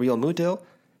 bringing in Realmuto,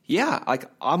 yeah, like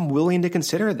I'm willing to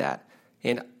consider that.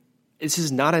 And this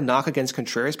is not a knock against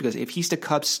Contreras because if he's the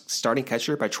Cubs starting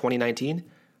catcher by 2019,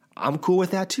 I'm cool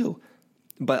with that too.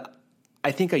 But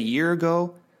I think a year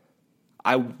ago,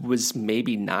 I was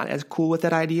maybe not as cool with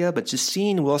that idea, but just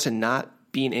seeing Willson not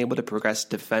being able to progress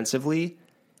defensively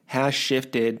has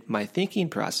shifted my thinking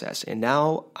process. And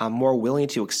now I'm more willing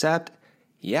to accept,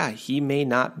 yeah, he may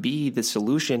not be the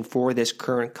solution for this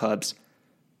current Cubs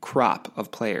crop of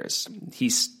players.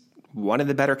 He's one of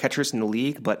the better catchers in the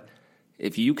league, but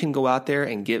if you can go out there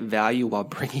and get value while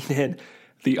bringing in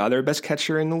the other best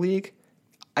catcher in the league,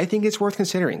 I think it's worth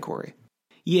considering, Corey.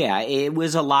 Yeah, it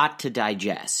was a lot to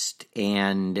digest,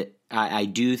 and I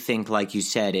do think, like you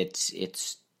said,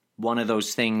 it's one of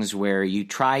those things where you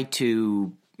try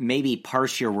to maybe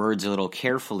parse your words a little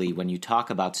carefully when you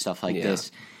talk about stuff like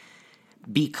this,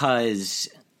 because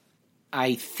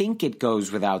I think it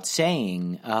goes without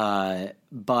saying,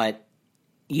 but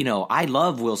you know, I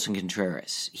love Willson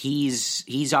Contreras.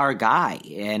 He's our guy,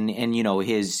 and you know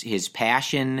his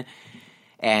passion.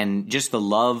 And just the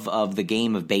love of the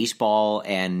game of baseball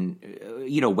and,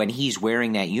 you know, when he's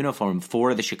wearing that uniform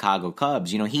for the Chicago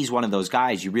Cubs, you know, he's one of those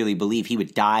guys you really believe he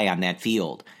would die on that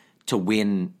field to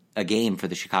win a game for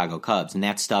the Chicago Cubs. And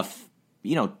that stuff,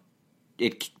 you know,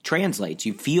 it translates.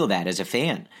 You feel that as a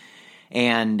fan.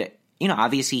 And, you know,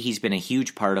 obviously he's been a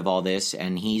huge part of all this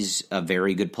and he's a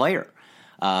very good player.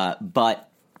 But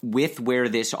with where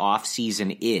this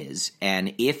offseason is,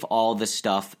 and if all the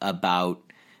stuff about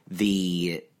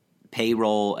the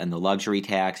payroll and the luxury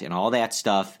tax and all that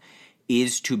stuff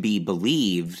is to be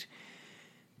believed,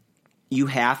 you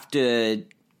have to,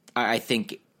 I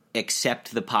think,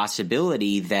 accept the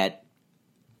possibility that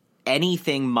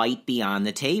anything might be on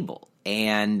the table.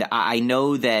 And I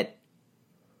know that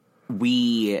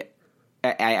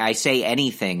I say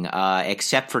anything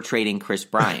except for trading Chris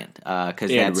Bryant because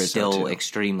that's Rizzo still too.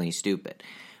 extremely stupid.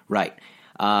 Right.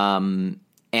 And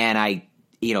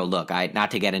look,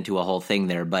 not to get into a whole thing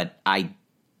there, but I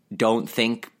don't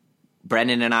think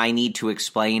Brendan and I need to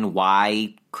explain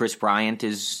why Chris Bryant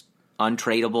is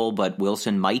untradeable, but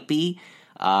Willson might be.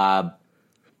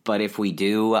 But if we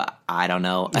do, I don't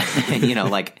know.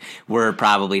 We're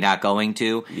probably not going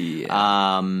to.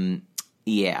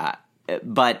 Yeah.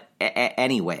 But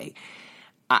anyway,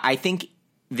 I think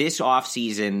this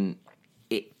offseason,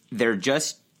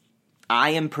 I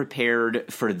am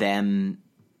prepared for them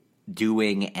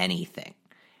doing anything.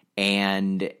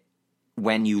 And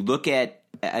when you look at,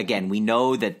 again, we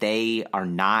know that they are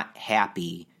not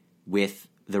happy with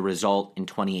the result in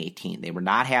 2018. They were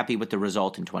not happy with the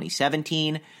result in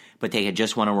 2017, but they had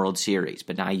just won a World Series.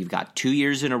 But now you've got 2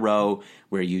 years in a row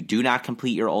where you do not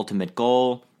complete your ultimate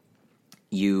goal.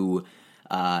 You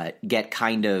get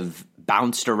kind of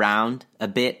bounced around a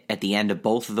bit at the end of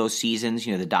both of those seasons.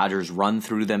 The Dodgers run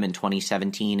through them in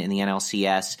 2017 in the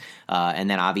NLCS, and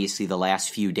then obviously the last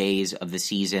few days of the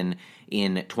season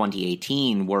in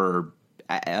 2018 were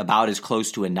about as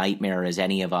close to a nightmare as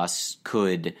any of us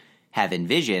could have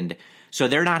envisioned. So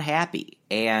they're not happy,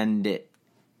 and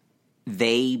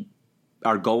they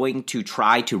are going to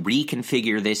try to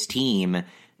reconfigure this team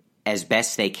as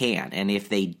best they can. And if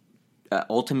they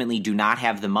ultimately do not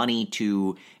have the money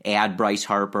to add Bryce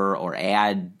Harper or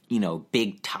add,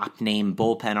 big top name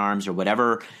bullpen arms or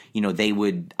whatever, they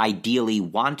would ideally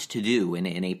want to do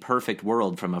in a perfect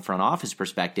world from a front office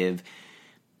perspective,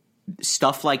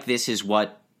 stuff like this is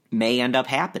what may end up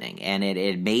happening. And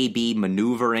it may be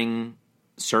maneuvering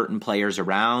certain players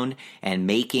around and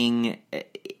making,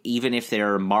 even if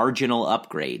they're marginal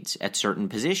upgrades at certain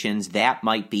positions, that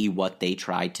might be what they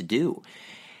try to do.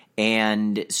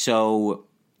 And so,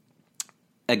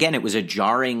 again, it was a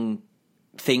jarring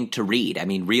thing to read. I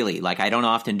mean, really, I don't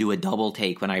often do a double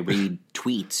take when I read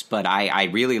tweets, but I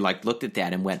really looked at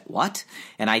that and went, what?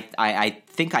 And I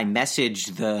think I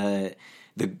messaged the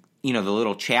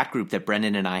little chat group that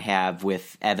Brendan and I have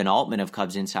with Evan Altman of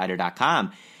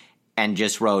CubsInsider.com and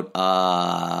just wrote,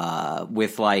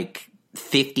 with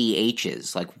 50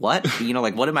 H's. What?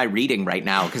 What am I reading right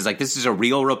now? Because this is a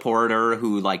real reporter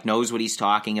who knows what he's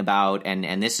talking about,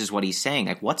 and this is what he's saying.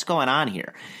 What's going on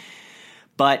here?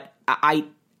 But I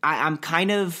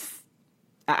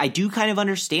do kind of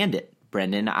understand it,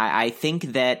 Brendan. I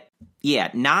think that,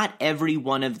 not every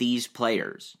one of these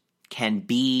players can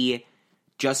be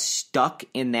just stuck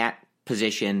in that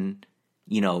position.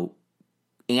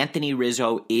 Anthony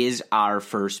Rizzo is our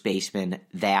first baseman.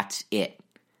 That's it.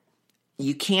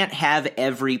 You can't have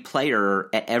every player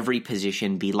at every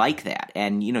position be like that.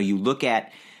 And, you look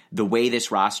at the way this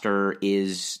roster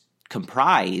is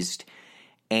comprised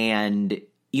and,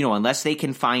 unless they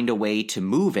can find a way to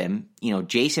move him,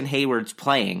 Jason Hayward's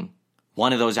playing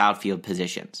one of those outfield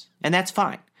positions, and that's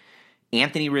fine.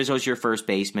 Anthony Rizzo's your first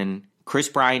baseman. Chris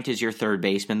Bryant is your third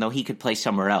baseman, though he could play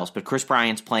somewhere else, but Chris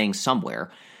Bryant's playing somewhere.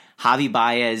 Javi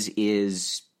Baez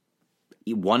is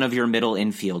one of your middle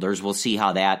infielders. We'll see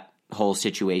how that whole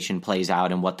situation plays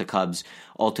out and what the Cubs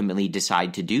ultimately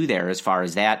decide to do there as far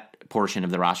as that portion of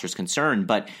the roster is concerned.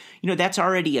 But, that's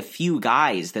already a few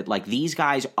guys that these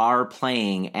guys are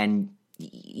playing, and,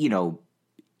 you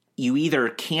either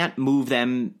can't move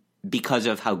them because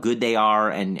of how good they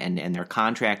are and their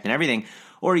contract and everything,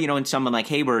 or, in someone like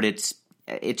Hayward, it's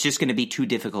just going to be too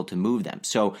difficult to move them.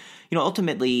 So,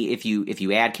 ultimately, if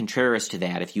you add Contreras to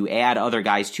that, if you add other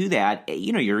guys to that,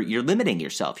 you're limiting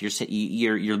yourself.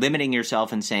 You're limiting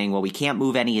yourself and saying, well, we can't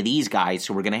move any of these guys,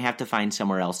 so we're going to have to find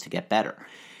somewhere else to get better.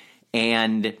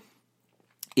 And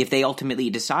if they ultimately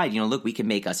decide, look, we can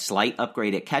make a slight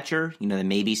upgrade at catcher, then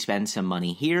maybe spend some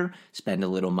money here, spend a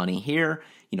little money here,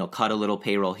 cut a little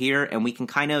payroll here, and we can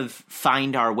kind of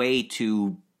find our way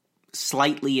to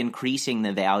slightly increasing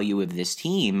the value of this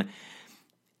team,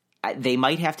 they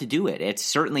might have to do it. It's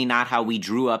certainly not how we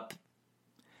drew up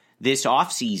this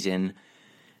offseason,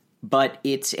 but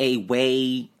it's a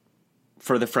way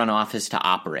for the front office to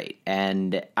operate.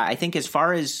 And I think as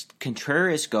far as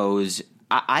Contreras goes,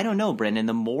 I don't know, Brendan.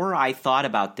 The more I thought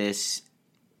about this,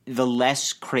 the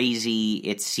less crazy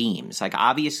it seems.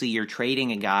 Obviously, you're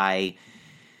trading a guy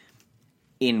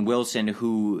in Willson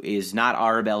who is not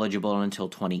ARB eligible until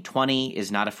 2020,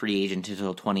 is not a free agent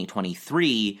until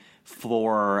 2023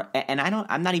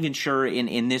 I'm not even sure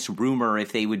in this rumor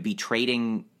if they would be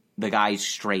trading the guys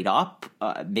straight up.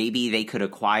 Maybe they could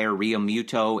acquire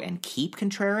Realmuto and keep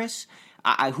Contreras.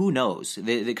 Who knows?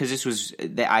 Because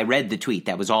I read the tweet.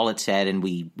 That was all it said, and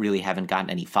we really haven't gotten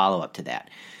any follow-up to that.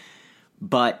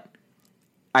 But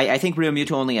I think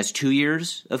Realmuto only has 2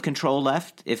 years of control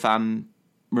left, if I'm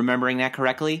remembering that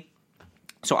correctly.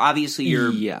 So obviously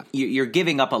you're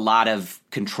giving up a lot of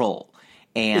control.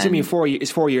 And I mean, 4 years,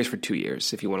 it's 4 years for 2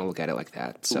 years, if you want to look at it like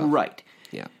that. So right.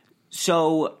 Yeah.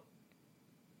 So,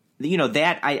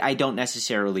 that I don't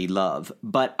necessarily love,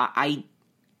 but I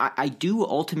do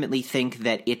ultimately think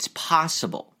that it's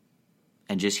possible,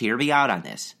 and just hear me out on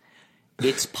this,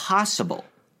 it's possible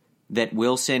that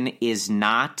Willson is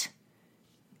not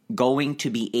going to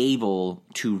be able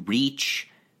to reach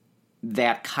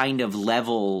that kind of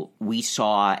level we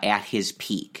saw at his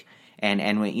peak. And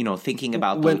thinking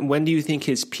about when do you think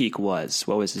his peak was?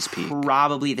 What was his peak?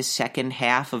 Probably the second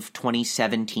half of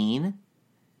 2017.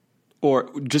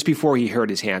 Or just before he hurt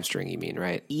his hamstring, you mean,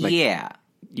 right? Yeah.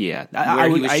 Yeah. I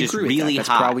agree with that. That's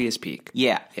probably his peak.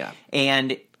 Yeah. Yeah.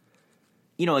 And,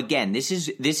 again, this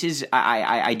is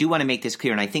I do want to make this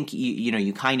clear, and I think,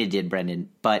 you kind of did, Brendan,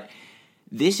 but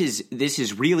this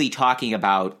is really talking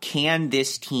about, can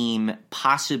this team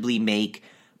possibly make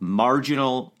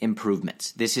marginal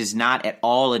improvements? This is not at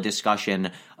all a discussion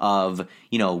of,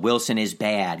 Willson is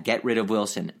bad, get rid of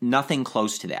Willson. Nothing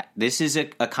close to that. This is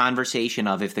a conversation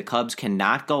of, if the Cubs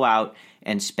cannot go out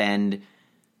and spend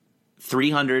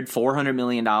 $400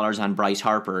 million on Bryce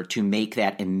Harper to make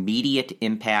that immediate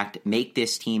impact, make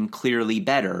this team clearly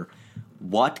better,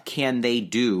 what can they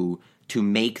do to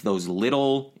make those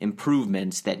little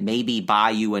improvements that maybe buy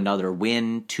you another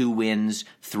win, 2 wins,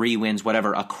 3 wins,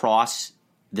 whatever, across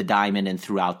the diamond and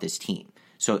throughout this team?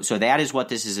 So that is what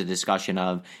this is a discussion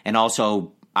of. And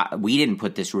also, we didn't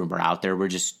put this rumor out there. We're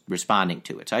just responding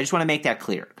to it. So I just want to make that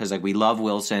clear, because we love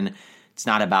Willson. It's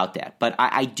not about that. But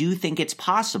I do think it's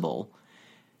possible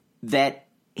that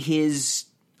his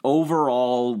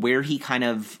overall, where he kind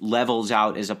of levels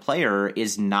out as a player,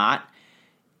 is not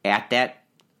at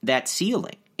that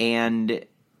ceiling. And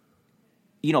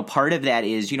part of that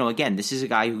is, again, this is a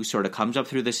guy who sort of comes up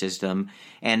through the system,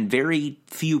 and very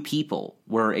few people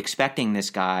were expecting this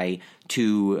guy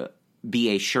to be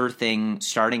a sure thing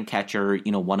starting catcher,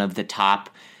 one of the top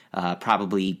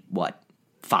probably,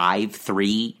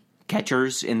 3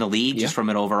 catchers in the league, just from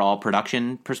an overall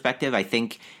production perspective. I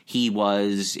think he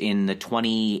was, in the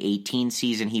 2018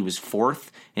 season, he was 4th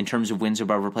in terms of wins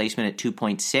above replacement at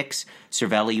 2.6.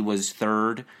 Cervelli was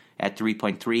 3rd at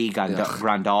 3.3,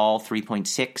 Grandal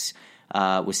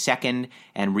 3.6 was 2nd,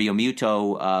 and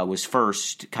Realmuto was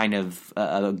 1st, kind of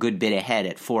a good bit ahead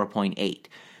at 4.8.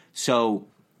 So,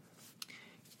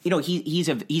 he's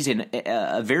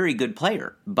a very good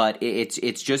player, but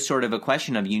it's just sort of a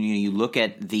question of, you look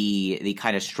at the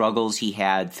kind of struggles he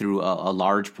had through a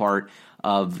large part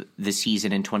of the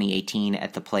season in 2018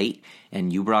 at the plate,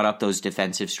 and you brought up those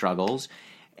defensive struggles.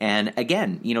 And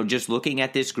again, just looking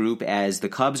at this group as the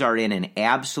Cubs are in an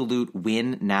absolute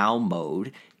win-now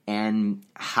mode, and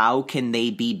how can they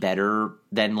be better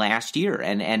than last year?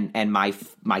 And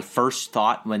my first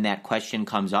thought when that question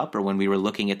comes up, or when we were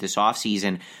looking at this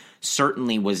offseason,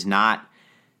 certainly was not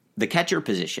the catcher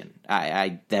position.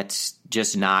 That's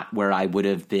just not where I would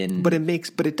have been. But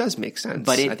it does make sense.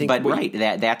 Right,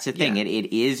 that's the thing. Yeah.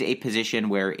 It is a position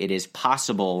where it is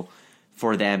possible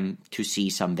for them to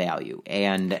see some value.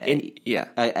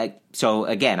 So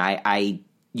again,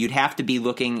 you'd have to be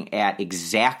looking at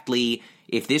exactly,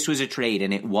 if this was a trade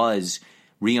and it was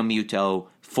Realmuto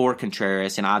for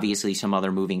Contreras and obviously some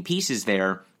other moving pieces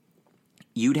there,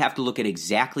 you'd have to look at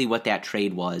exactly what that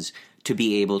trade was to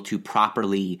be able to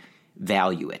properly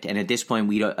value it. And at this point,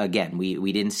 we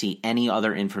didn't see any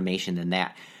other information than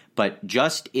that. But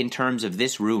just in terms of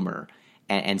this rumor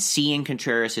and seeing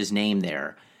Contreras' name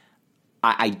there,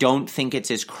 I don't think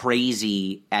it's as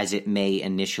crazy as it may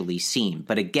initially seem.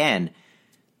 But again,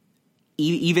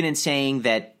 even in saying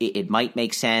that it might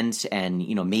make sense, and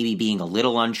maybe being a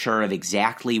little unsure of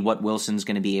exactly what Willson's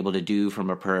going to be able to do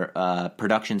from a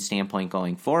production standpoint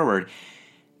going forward,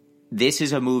 this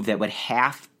is a move that would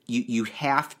you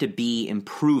have to be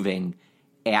improving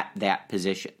at that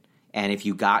position. And if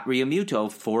you got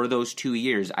Realmuto for those 2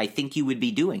 years, I think you would be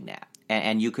doing that.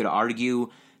 And you could argue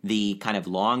the kind of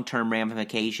long-term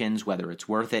ramifications, whether it's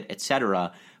worth it,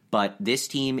 etc. But this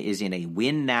team is in a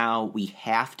win now. We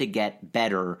have to get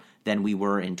better than we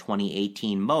were in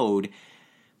 2018 mode.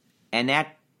 And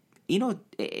that,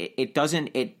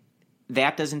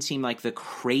 that doesn't seem like the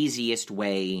craziest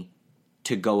way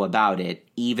to go about it,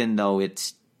 even though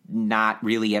it's not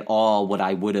really at all what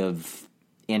I would have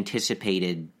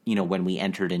anticipated, when we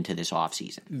entered into this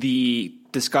offseason. The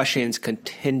discussion's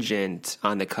contingent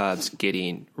on the Cubs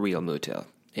getting Realmuto.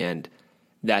 And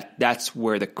that's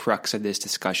where the crux of this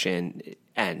discussion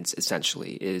ends,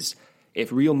 essentially, is if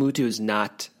Realmuto is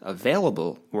not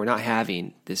available, we're not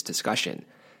having this discussion.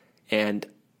 And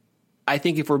I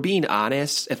think if we're being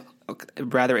honest, if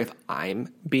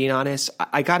I'm being honest,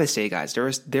 I got to say, guys,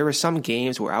 there were some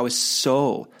games where I was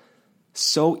so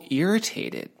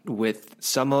irritated with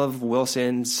some of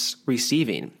Willson's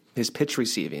receiving, his pitch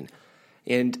receiving.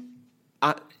 And I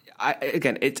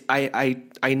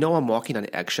know I'm walking on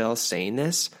eggshells saying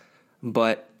this,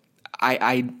 but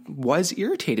I was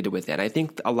irritated with it. I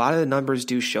think a lot of the numbers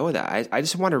do show that. I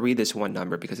just want to read this one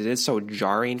number because it is so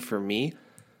jarring for me.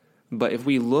 But if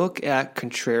we look at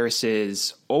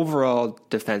Contreras' overall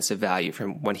defensive value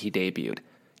from when he debuted,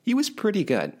 he was pretty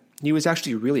good. He was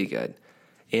actually really good.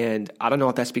 And I don't know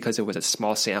if that's because it was a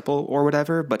small sample or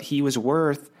whatever, but he was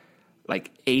worth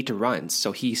like 8 runs.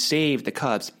 So he saved the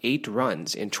Cubs 8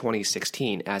 runs in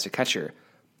 2016 as a catcher.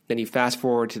 Then you fast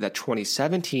forward to that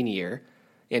 2017 year,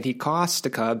 and he cost the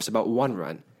Cubs about 1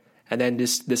 run. And then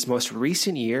this most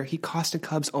recent year, he cost the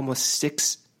Cubs almost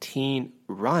 16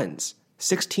 runs.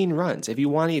 16 runs. If you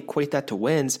want to equate that to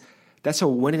wins, that's a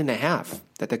win and a half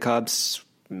that the Cubs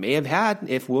may have had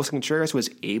if Willson Contreras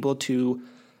was able to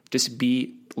just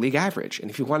be league average. And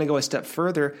if you want to go a step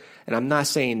further, and I'm not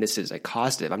saying this is a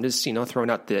causative, I'm just throwing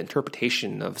out the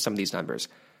interpretation of some of these numbers.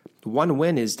 1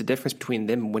 win is the difference between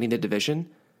them winning the division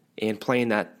and playing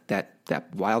that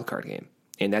wild card game.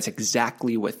 And that's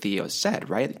exactly what Theo said,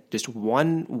 right? Just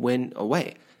 1 win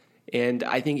away. And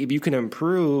I think if you can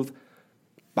improve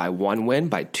by 1 win,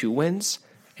 by 2 wins,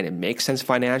 and it makes sense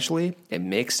financially, it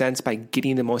makes sense by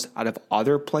getting the most out of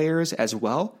other players as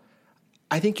well,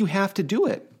 I think you have to do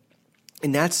it.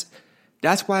 And that's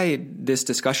why this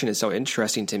discussion is so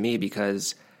interesting to me,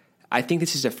 because I think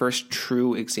this is the first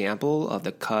true example of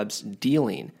the Cubs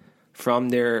dealing from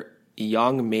their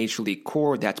young major league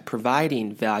core that's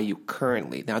providing value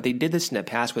currently. Now, they did this in the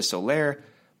past with Soler,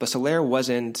 but Soler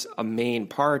wasn't a main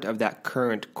part of that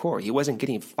current core. He wasn't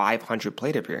getting 500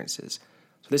 plate appearances.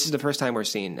 So this is the first time we're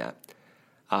seeing that.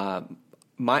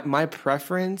 My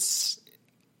preference,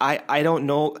 I don't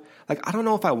know. Like, I don't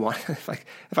know if I want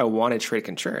if I want to trade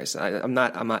Contreras. I'm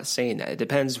not saying that. It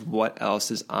depends what else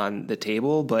is on the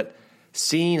table. But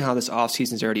seeing how this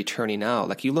offseason is already turning out,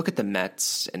 like you look at the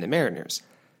Mets and the Mariners,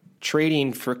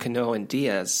 trading for Cano and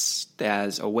Diaz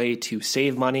as a way to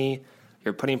save money.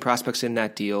 You're putting prospects in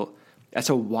that deal. That's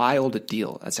a wild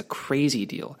deal. That's a crazy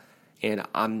deal. And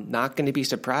I'm not going to be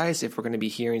surprised if we're going to be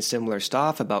hearing similar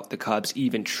stuff about the Cubs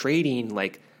even trading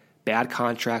like bad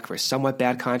contract for somewhat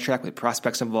bad contract with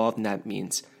prospects involved. And that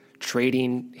means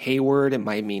trading Hayward. It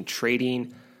might mean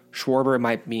trading Schwarber. It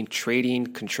might mean trading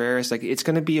Contreras. Like it's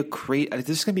going to be this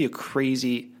is going to be a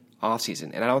crazy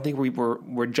offseason. And I don't think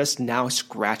we're just now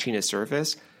scratching the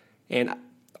surface. And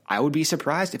I would be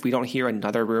surprised if we don't hear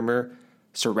another rumor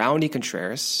surrounding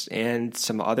Contreras and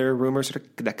some other rumors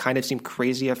that kind of seem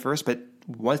crazy at first, but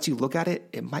once you look at it,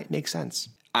 it might make sense.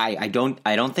 I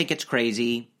don't think it's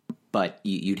crazy, but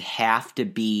you'd have to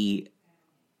be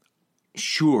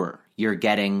sure you're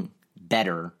getting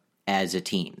better as a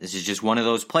team. This is just one of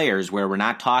those players where we're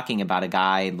not talking about a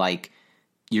guy like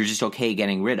you're just okay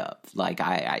getting rid of. Like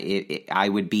I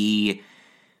would be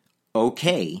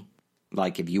okay.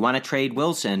 Like if you want to trade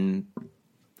Willson,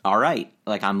 all right,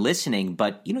 like I'm listening,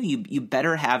 but you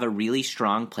better have a really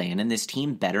strong plan, and this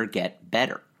team better get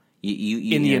better.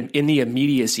 In the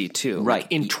immediacy too, right?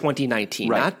 Like in 2019,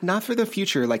 right. Not for the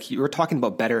future. Like you're talking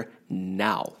about better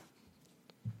now,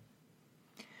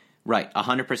 right?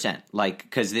 100%. Like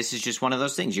because this is just one of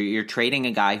those things. You're trading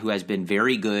a guy who has been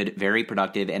very good, very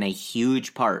productive, and a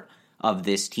huge part of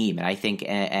this team, and I think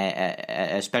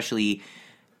especially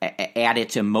at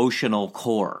its emotional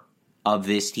core of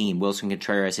this team, Willson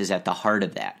Contreras is at the heart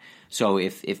of that. So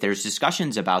if there's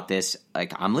discussions about this,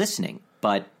 like I'm listening,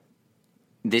 but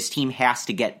this team has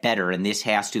to get better, and this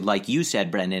has to, like you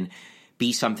said, Brendan,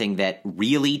 be something that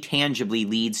really tangibly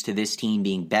leads to this team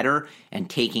being better and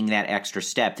taking that extra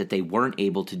step that they weren't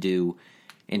able to do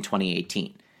in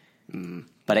 2018.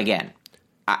 But again,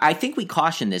 I think we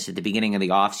cautioned this at the beginning of the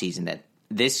offseason that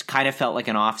this kind of felt like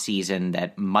an offseason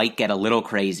that might get a little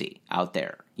crazy out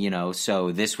there.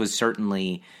 So this was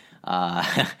certainly,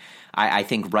 I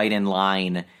think, right in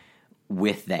line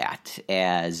with that.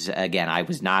 As, again, I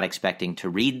was not expecting to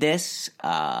read this,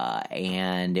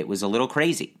 and it was a little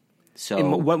crazy. So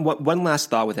and one last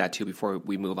thought with that, too, before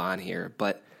we move on here.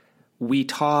 But we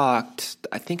talked,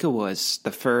 I think it was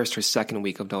the first or second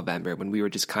week of November, when we were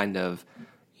just kind of,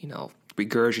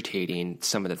 regurgitating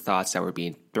some of the thoughts that were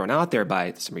being thrown out there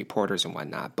by some reporters and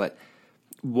whatnot. But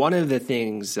one of the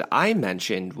things that I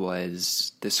mentioned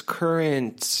was this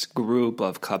current group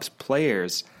of Cubs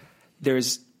players.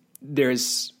 There's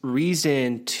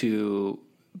reason to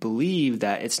believe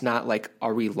that it's not like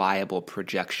a reliable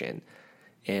projection.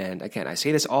 And again, I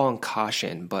say this all in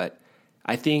caution, but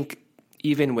I think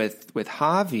even with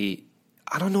Javi,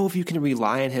 I don't know if you can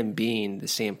rely on him being the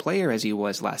same player as he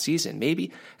was last season.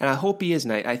 Maybe, and I hope he is,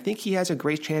 and I think he has a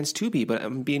great chance to be, but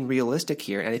I'm being realistic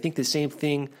here. And I think the same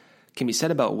thing can be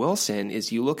said about Willson.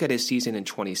 Is you look at his season in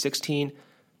 2016,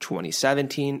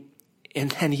 2017,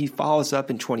 and then he follows up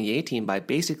in 2018 by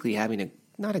basically having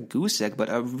not a goose egg, but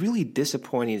a really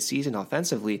disappointing season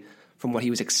offensively from what he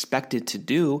was expected to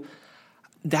do.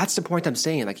 That's the point I'm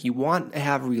saying. Like, you want to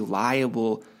have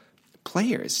reliable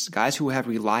players, guys who have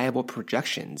reliable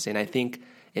projections. And I think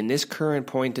in this current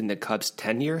point in the Cubs'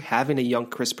 tenure, having a young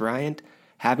Chris Bryant,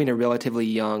 having a relatively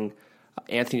young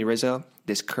Anthony Rizzo,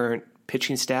 this current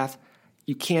pitching staff,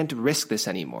 you can't risk this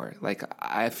anymore. Like,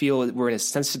 I feel we're in a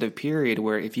sensitive period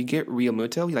where if you get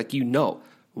Realmuto, like,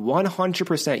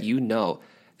 100% you know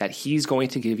that he's going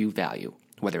to give you value,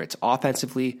 whether it's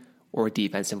offensively or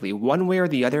defensively. One way or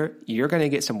the other, you're going to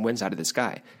get some wins out of this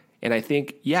guy. And I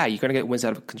think, you're going to get wins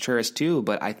out of Contreras too,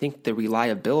 but I think the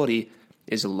reliability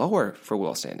is lower for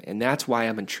Willson. And that's why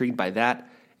I'm intrigued by that.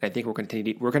 And I think we're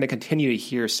going to continue to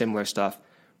hear similar stuff,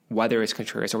 whether it's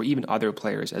Contreras or even other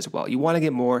players as well. You want to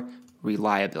get more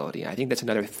reliability. I think that's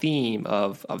another theme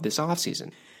of this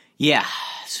offseason. Yeah,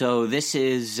 so this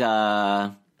is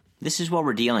what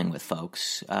we're dealing with,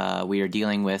 folks. We are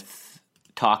dealing with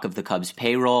talk of the Cubs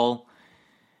payroll,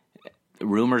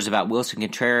 rumors about Willson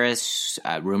Contreras,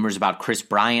 rumors about Chris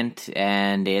Bryant,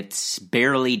 and it's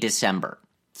barely December.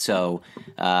 So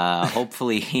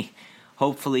hopefully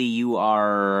you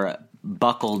are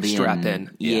buckled in. Strapped in.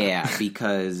 Yeah,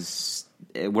 because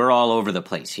we're all over the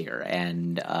place here.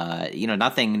 And,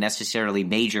 nothing necessarily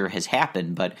major has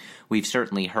happened, but we've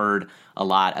certainly heard a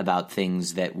lot about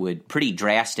things that would pretty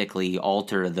drastically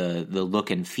alter the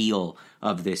look and feel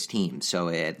of this team. So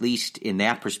at least in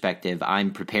that perspective,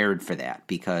 I'm prepared for that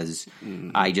because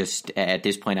at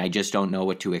this point, I just don't know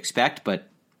what to expect. But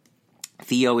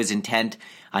Theo is intent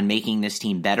on making this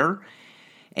team better.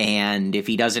 And if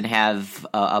he doesn't have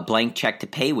a blank check to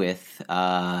pay with,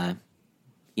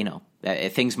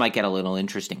 things might get a little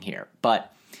interesting here.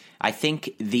 But I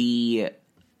think the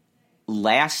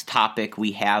last topic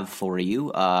we have for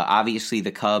you, obviously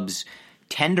the Cubs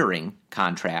tendering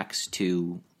contracts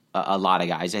to a lot of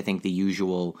guys. I think the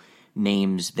usual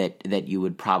names that you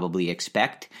would probably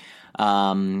expect.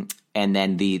 And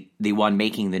then the one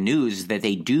making the news that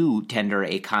they do tender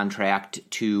a contract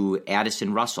to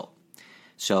Addison Russell.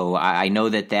 So I know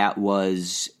that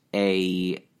was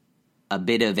a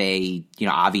bit of a,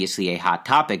 obviously a hot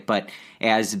topic, but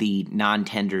as the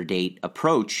non-tender date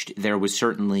approached, there was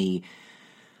certainly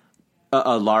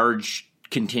a large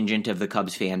contingent of the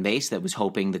Cubs fan base that was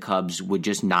hoping the Cubs would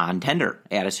just non-tender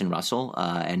Addison Russell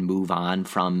and move on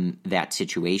from that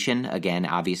situation. Again,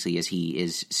 obviously, as he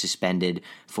is suspended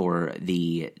for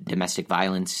the domestic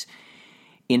violence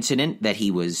incident that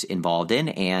he was involved in,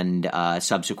 and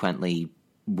subsequently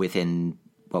within,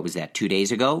 2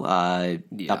 days ago,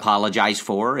 apologized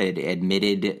for it,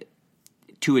 admitted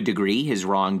to a degree his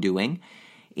wrongdoing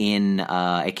in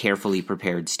a carefully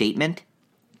prepared statement.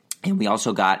 And we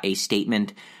also got a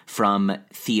statement from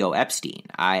Theo Epstein.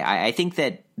 I think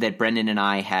that Brendan and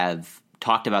I have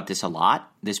talked about this a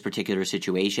lot, this particular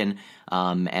situation,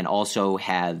 and also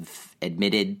have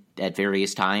admitted at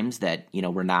various times that,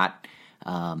 we're not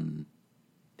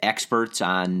experts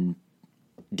on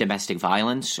domestic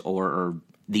violence or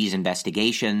these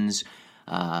investigations.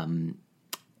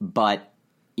 But,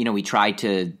 we try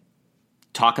to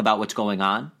talk about what's going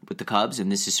on with the Cubs,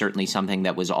 and this is certainly something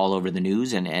that was all over the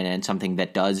news and something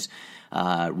that does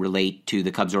relate to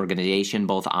the Cubs organization,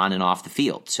 both on and off the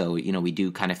field. So, we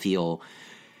do kind of feel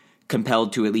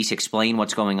compelled to at least explain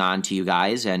what's going on to you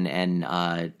guys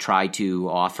and try to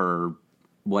offer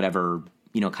whatever,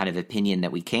 kind of opinion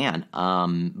that we can.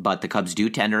 But the Cubs do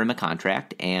tender him a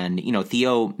contract, and,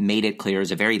 Theo made it clear.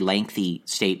 It's a very lengthy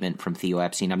statement from Theo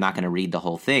Epstein. I'm not going to read the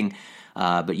whole thing.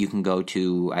 But you can go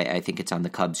to, I think it's on the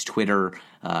Cubs Twitter,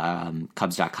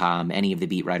 Cubs.com, any of the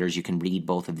beat writers. You can read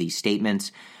both of these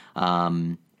statements.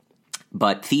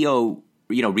 But Theo,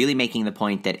 really making the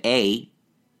point that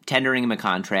tendering him a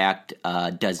contract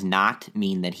does not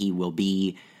mean that he will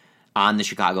be on the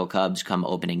Chicago Cubs come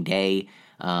opening day.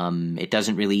 It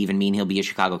doesn't really even mean he'll be a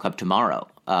Chicago Cub tomorrow.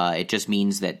 It just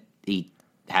means that he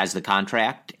has the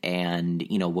contract and,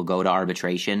 will go to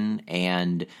arbitration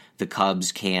and the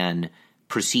Cubs can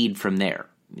proceed from there.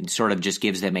 It sort of just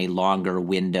gives them a longer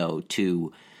window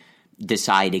to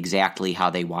decide exactly how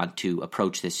they want to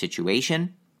approach this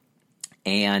situation.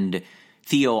 And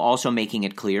Theo also making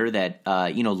it clear that,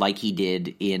 like he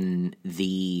did in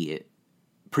the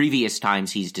previous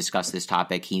times he's discussed this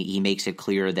topic, he makes it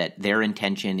clear that their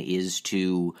intention is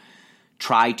to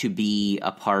try to be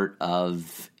a part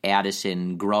of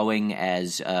Addison growing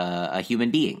as a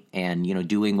human being and,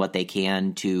 doing what they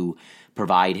can to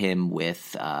provide him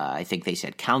with, I think they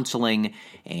said, counseling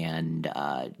and,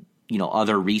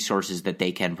 other resources that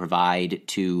they can provide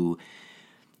to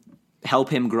help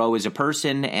him grow as a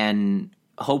person and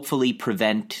hopefully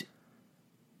prevent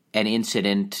an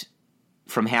incident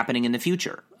from happening in the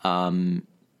future. And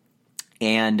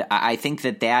I think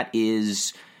that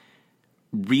is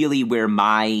really where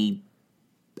my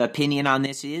opinion on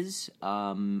this is.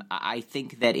 I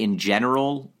think that in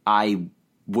general, I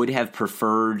would have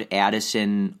preferred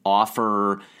Addison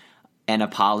offer an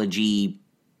apology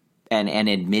and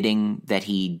admitting that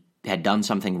he had done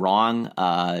something wrong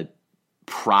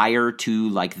prior to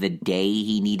like the day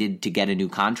he needed to get a new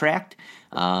contract.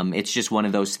 It's just one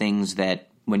of those things that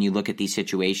when you look at these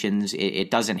situations,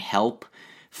 it doesn't help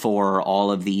for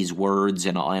all of these words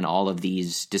and all of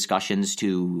these discussions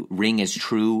to ring as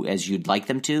true as you'd like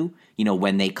them to,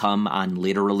 when they come on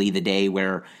literally the day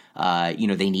where,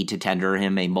 they need to tender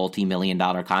him a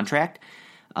multi-million-dollar contract.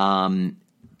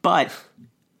 But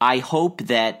I hope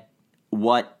that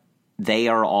what they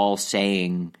are all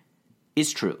saying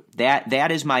is true.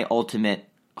 That is my ultimate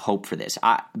hope for this.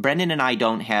 Brendan and I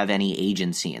don't have any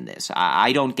agency in this.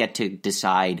 I don't get to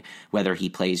decide whether he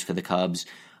plays for the Cubs.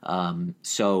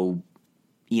 So,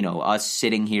 us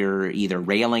sitting here either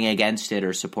railing against it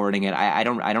or supporting it, I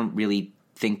don't really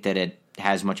think that it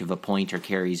has much of a point or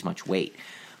carries much weight.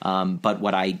 But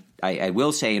what I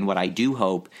will say and what I do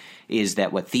hope is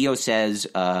that what Theo says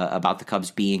about the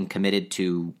Cubs being committed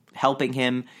to helping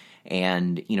him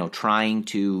and, trying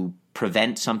to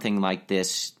prevent something like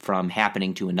this from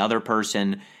happening to another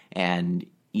person and,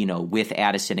 with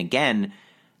Addison again,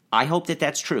 I hope that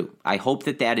that's true. I hope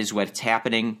that is what's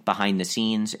happening behind the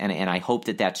scenes, and I hope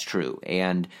that that's true.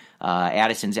 And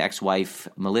Addison's ex-wife,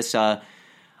 Melissa,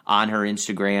 on her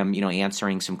Instagram,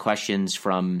 answering some questions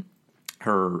from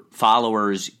her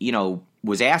followers,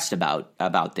 was asked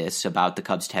about this, about the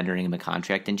Cubs tendering him a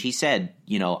contract, and she said,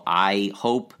 I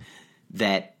hope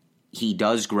that he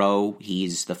does grow.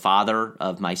 He's the father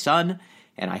of my son,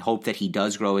 and I hope that he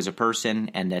does grow as a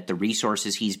person and that the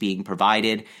resources he's being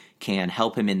provided can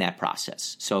help him in that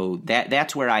process. So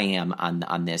that's where I am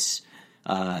on this.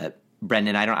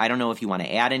 Brendan, I don't know if you want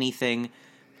to add anything,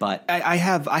 but I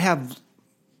have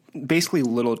basically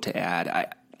little to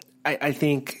add. I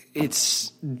think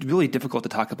it's really difficult to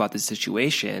talk about this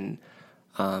situation,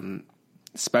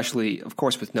 especially, of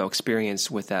course, with no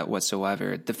experience with that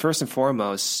whatsoever. The first and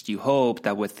foremost, you hope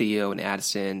that what Theo and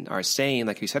Addison are saying,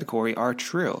 like you said, Corey, are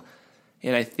true.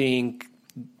 And I think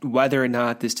whether or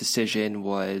not this decision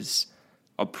was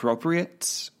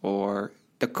appropriate or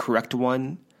the correct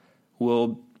one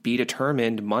will be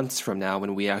determined months from now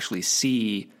when we actually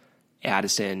see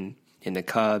Addison and the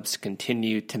Cubs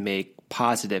continue to make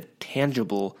positive,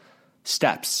 tangible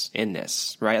steps in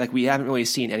this, right? Like we haven't really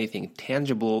seen anything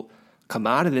tangible come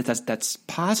out of it that's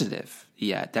positive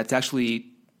yet. That's actually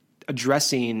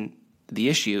addressing the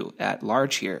issue at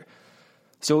large here.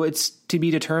 So it's to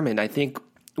be determined. I think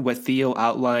what Theo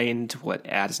outlined, what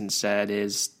Addison said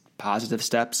is positive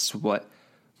steps. What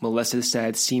Melissa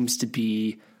said seems to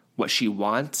be what she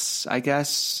wants, I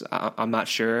guess. I'm not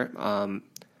sure.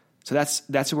 So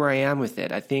that's where I am with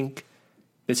it. I think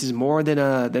this is more than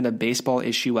a baseball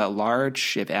issue at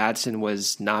large. If Addison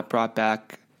was not brought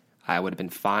back, I would have been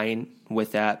fine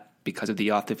with that because of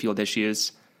the off-the-field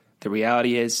issues. The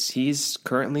reality is he's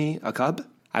currently a Cub.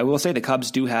 I will say the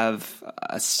Cubs do have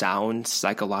a sound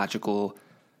psychological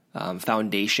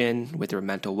foundation with their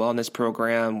mental wellness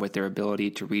program, with their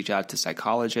ability to reach out to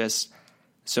psychologists.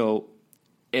 So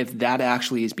if that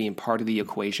actually is being part of the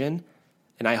equation,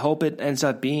 and I hope it ends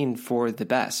up being for the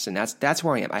best, and that's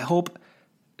where I am. I hope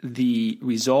the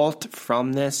result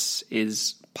from this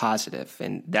is positive,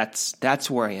 and that's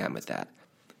where I am with that.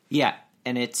 Yeah,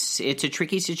 and it's a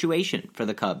tricky situation for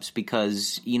the Cubs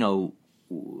because,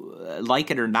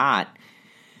 like it or not,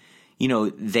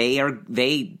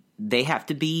 they have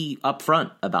to be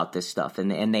upfront about this stuff,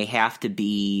 and they have to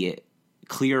be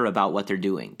clear about what they're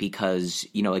doing because,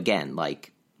 again,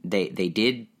 like they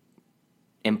did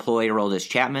employ Aroldis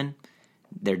Chapman.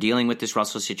 They're dealing with this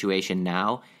Russell situation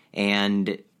now,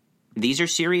 and these are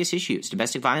serious issues.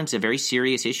 Domestic violence is a very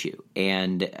serious issue.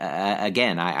 And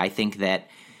again, I think that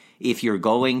if you're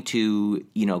going to,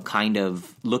 kind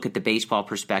of look at the baseball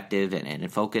perspective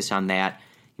and focus on that,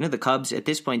 the Cubs at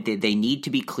this point, they need to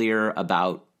be clear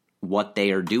about what they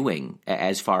are doing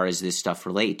as far as this stuff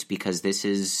relates, because this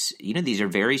is, these are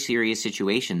very serious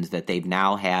situations that they've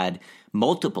now had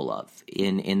multiple of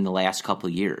in the last couple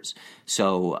of years.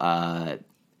 So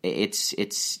it's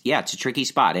a tricky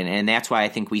spot. And that's why I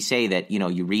think we say that,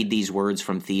 you read these words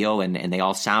from Theo and they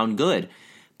all sound good,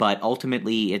 but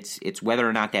ultimately it's whether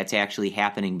or not that's actually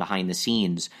happening behind the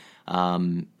scenes.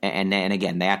 And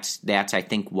again, that's I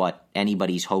think what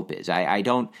anybody's hope is. I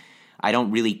don't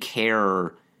really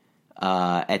care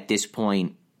at this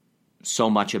point so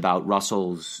much about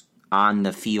Russell's on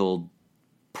the field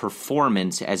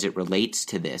performance as it relates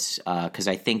to this, because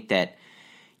I think that,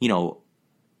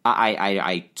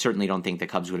 I certainly don't think the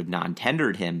Cubs would have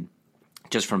non-tendered him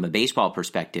just from a baseball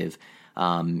perspective.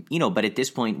 But at this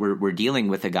point, we're dealing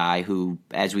with a guy who,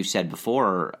 as we've said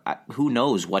before, who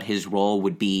knows what his role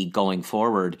would be going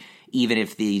forward, even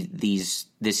if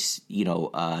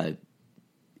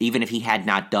even if he had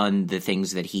not done the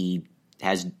things that he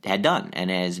had done and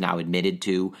has now admitted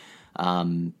to,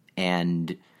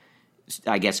 and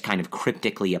I guess kind of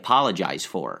cryptically apologized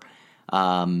for.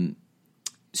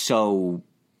 So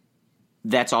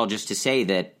that's all just to say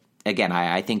that, again,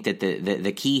 I think that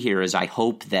the key here is I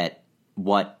hope that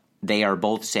what they are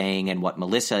both saying and what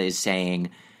Melissa is saying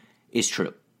is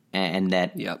true, and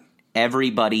that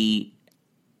everybody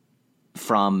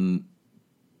from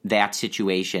that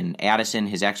situation, Addison,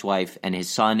 his ex-wife, and his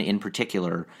son in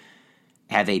particular,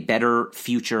 have a better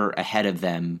future ahead of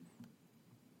them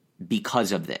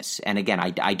because of this. And again,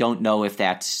 I don't know if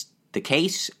that's the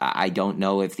case. I don't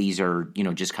know if these are,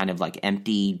 just kind of like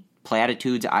empty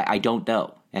platitudes. I don't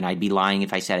know. And I'd be lying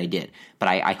if I said I did. But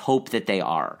I hope that they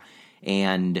are.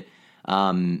 And,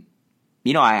 I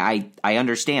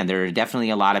understand there are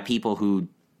definitely a lot of people who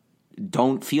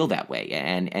don't feel that way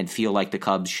and feel like the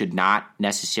Cubs should not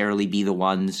necessarily be the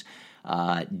ones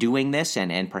doing this.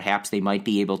 And perhaps they might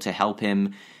be able to help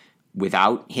him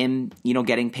without him,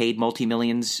 getting paid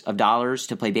multi-millions of dollars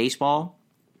to play baseball.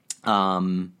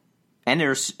 And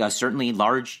there's a certainly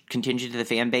large contingent of the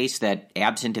fan base that,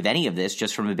 absent of any of this,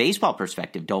 just from a baseball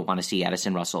perspective, don't want to see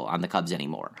Addison Russell on the Cubs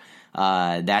anymore.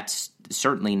 That's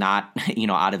certainly not,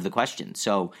 out of the question.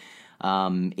 So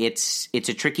it's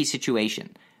a tricky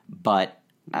situation. But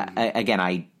again,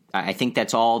 I think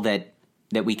that's all that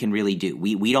we can really do.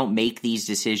 We don't make these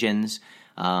decisions.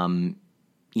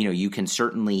 You can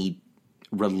certainly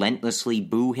relentlessly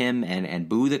boo him and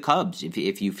boo the Cubs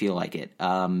if you feel like it.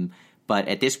 But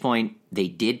at this point, they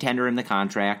did tender him the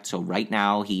contract. So right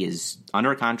now he is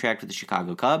under a contract with the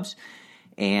Chicago Cubs.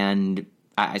 And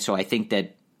so I think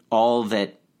that all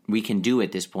that we can do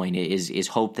at this point is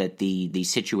hope that the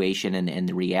situation and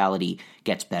the reality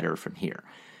gets better from here.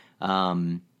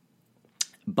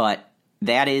 But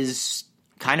that is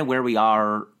kind of where we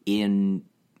are in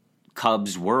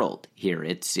Cubs world here.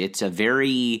 This has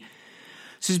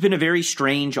been a very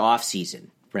strange offseason,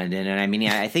 Brendan. And I mean,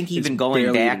 I think even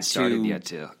going back to,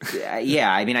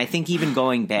 I think even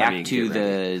going back to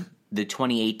the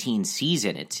 2018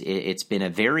 season, it's been a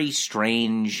very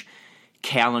strange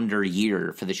calendar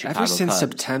year for the Chicago Cubs. Ever since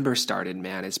September started,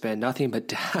 man, it's been nothing but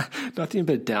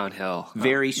downhill.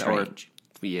 Very strange.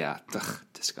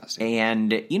 Disgusting.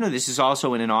 And, this is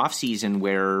also in an offseason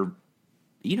where,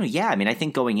 I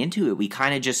think going into it, we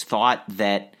kind of just thought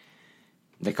that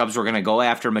the Cubs were going to go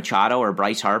after Machado or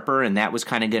Bryce Harper, and that was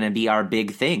kind of going to be our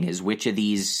big thing, is which of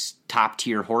these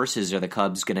top-tier horses are the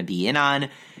Cubs going to be in on.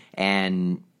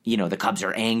 And, the Cubs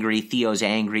are angry. Theo's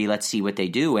angry. Let's see what they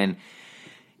do. And,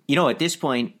 at this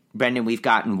point, Brendan, we've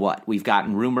gotten what? We've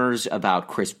gotten rumors about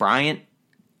Chris Bryant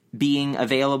being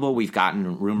available. We've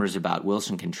gotten rumors about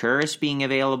Willson Contreras being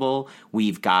available.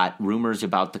 We've got rumors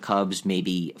about the Cubs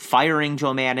maybe firing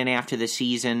Joe Maddon after the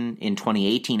season in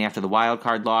 2018 after the wild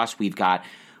card loss. We've got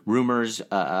rumors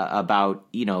about,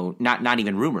 not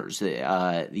even rumors,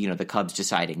 the Cubs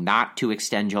deciding not to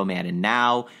extend Joe Maddon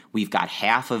now. We've got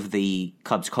half of the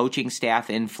Cubs coaching staff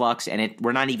in flux, and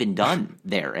we're not even done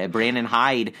there. Brandon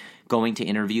Hyde going to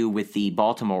interview with the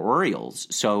Baltimore Orioles.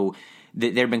 So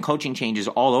there have been coaching changes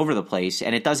all over the place,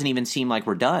 and it doesn't even seem like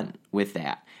we're done with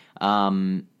that.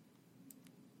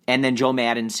 And then Joe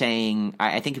Maddon saying,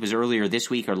 I think it was earlier this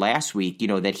week or last week,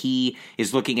 that he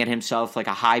is looking at himself like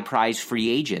a high-prize free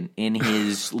agent in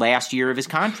his last year of his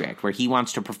contract, where he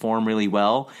wants to perform really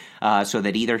well so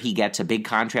that either he gets a big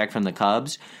contract from the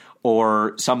Cubs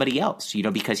or somebody else,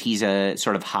 because he's a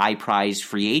sort of high-prize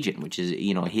free agent, which is,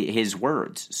 his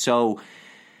words. So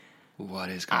what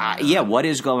is going on? What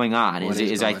is going on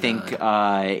is I think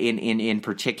in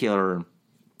particular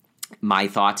my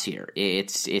thoughts here.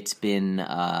 It's been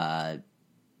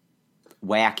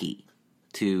wacky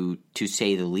to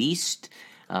say the least.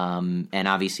 And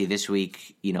obviously this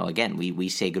week, again, we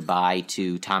say goodbye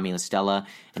to Tommy LaStella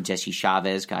and Jesse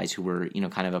Chavez, guys who were,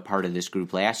 kind of a part of this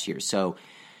group last year. So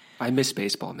I miss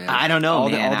baseball, man. I don't know,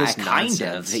 man. All this I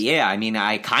nonsense.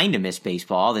 I kind of miss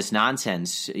baseball. All this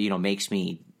nonsense, makes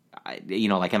me,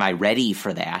 like, am I ready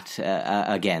for that?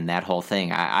 Again, that whole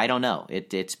thing. I don't know.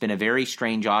 It's been a very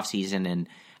strange offseason, and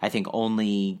I think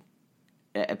only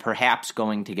perhaps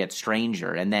going to get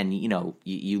stranger. And then,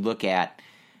 you look at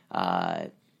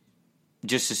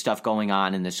just the stuff going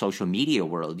on in the social media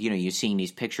world. You're seeing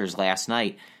these pictures last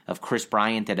night of Chris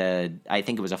Bryant at I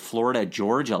think it was a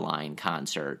Florida-Georgia line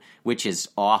concert, which is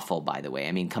awful, by the way.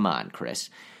 I mean, come on,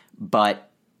 Chris. But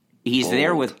he's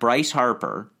there with Bryce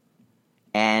Harper,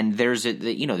 and there's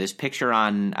this picture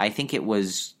on, I think it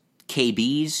was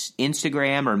KB's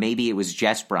Instagram, or maybe it was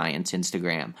Jess Bryant's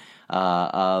Instagram,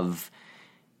 of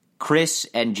Chris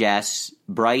and Jess,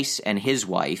 Bryce and his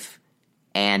wife,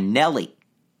 and Nelly.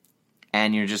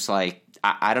 And you're just like,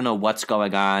 I don't know what's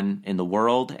going on in the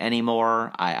world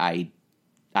anymore. I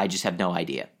just have no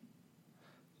idea.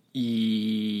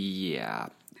 Yeah.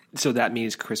 So that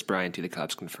means Chris Bryant to the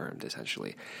Cubs confirmed,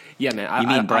 essentially. Yeah, man. You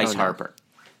mean Bryce Harper?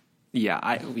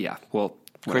 Yeah. Well,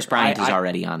 Chris Bryant is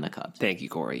already on the Cubs. Thank you,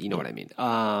 Corey. You know what I mean.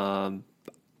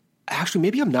 Actually,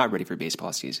 maybe I'm not ready for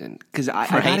baseball season, because I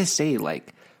gotta say,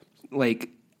 like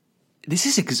this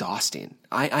is exhausting.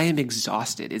 I am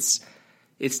exhausted.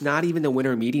 It's not even the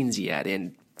winter meetings yet,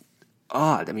 and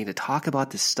to talk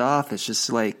about this stuff, it's just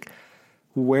like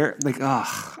I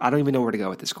don't even know where to go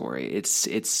with this, Corey.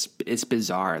 It's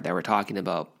bizarre that we're talking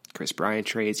about Chris Bryant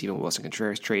trades, even Willson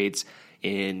Contreras trades,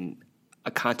 in a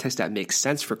context that makes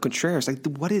sense for Contreras. Like,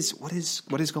 what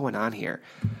is going on here?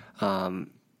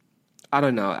 I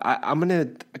don't know. I'm gonna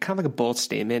kind of like a bold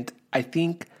statement. I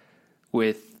think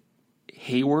with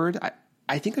Hayward,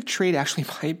 I think a trade actually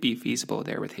might be feasible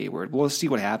there with Hayward. We'll see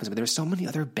what happens, but there's so many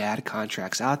other bad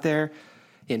contracts out there,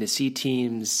 and to see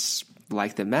teams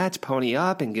like the Mets pony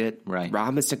up and get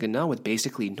Robinson Cano with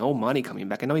basically no money coming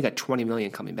back. I know he got $20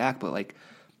 million coming back, but like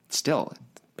still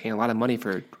paying a lot of money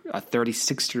for a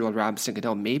 36-year-old Robinson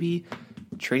Cano. Maybe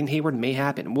trading Hayward may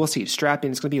happen. We'll see. Strap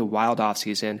in. It's going to be a wild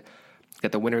offseason.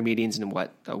 Got the winter meetings in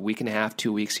a week and a half,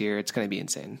 2 weeks here. It's going to be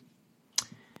insane.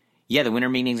 Yeah, the winter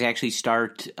meetings actually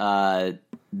start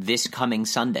this coming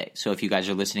Sunday. So if you guys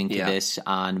are listening to this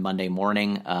on Monday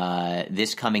morning,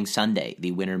 this coming Sunday,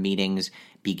 the winter meetings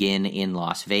begin in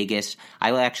Las Vegas.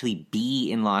 I will actually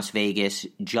be in Las Vegas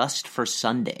just for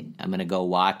Sunday. I'm going to go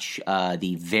watch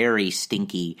the very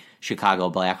stinky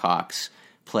Chicago Blackhawks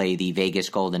play the Vegas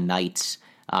Golden Knights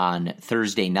on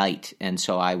Thursday night. And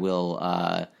so I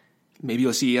will... maybe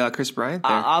you'll see Chris Bryant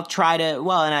there. I'll try to,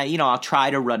 I'll try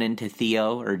to run into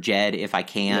Theo or Jed if I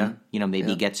can. Yeah.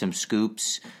 Get some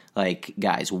scoops. Like,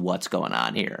 guys, what's going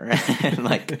on here?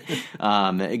 Like,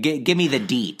 give me the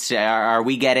deets. Are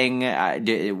we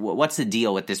getting? What's the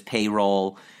deal with this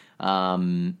payroll?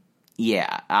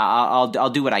 Yeah, I'll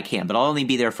do what I can, but I'll only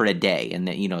be there for a day,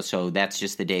 and so that's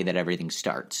just the day that everything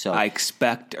starts. So I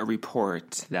expect a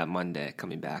report that Monday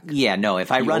coming back. Yeah, no,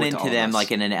 if I run into them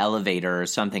like in an elevator or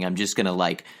something, I'm just gonna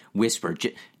like whisper,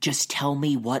 just tell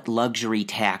me what luxury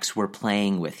tax we're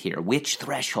playing with here, which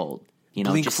threshold.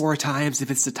 Blink 4 times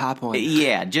if it's the top one.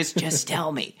 Yeah, just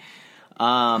tell me.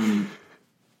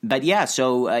 But yeah,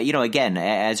 so again,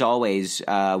 as always,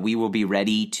 we will be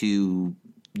ready to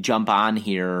jump on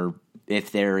here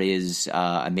if there is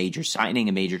a major signing,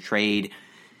 a major trade,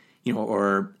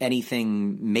 or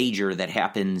anything major that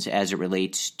happens as it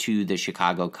relates to the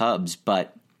Chicago Cubs.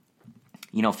 But,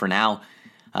 for now,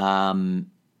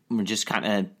 we're just kind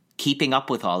of keeping up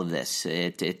with all of this.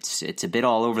 It's a bit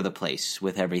all over the place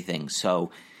with everything.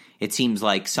 So it seems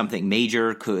like something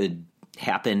major could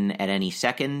happen at any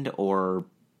second, or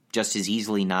just as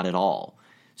easily not at all.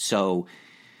 So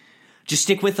just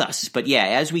stick with us. But yeah,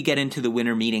 as we get into the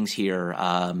winter meetings here,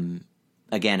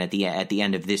 again, at the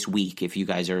end of this week, if you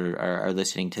guys are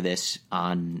listening to this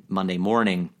on Monday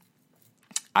morning,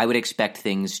 I would expect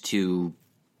things to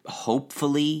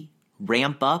hopefully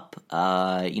ramp up.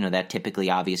 That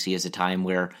typically obviously is a time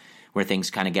where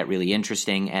things kind of get really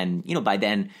interesting. And, by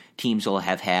then teams will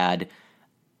have had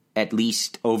at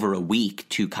least over a week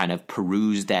to kind of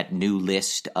peruse that new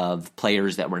list of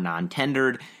players that were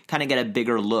non-tendered, kind of get a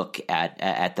bigger look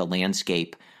at the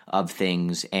landscape of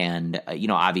things. And,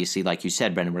 obviously, like you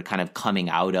said, Brendan, we're kind of coming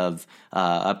out of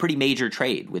a pretty major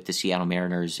trade with the Seattle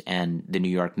Mariners and the New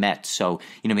York Mets. So,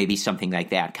 maybe something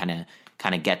like that kind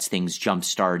kind of gets things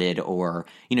jump-started, or,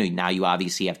 now you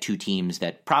obviously have two teams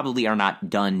that probably are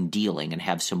not done dealing and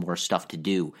have some more stuff to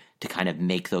do to kind of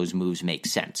make those moves make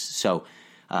sense. So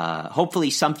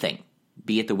hopefully something,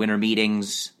 be it the winter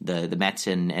meetings, the Mets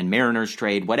and Mariners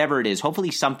trade, whatever it is, hopefully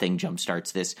something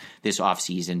jumpstarts this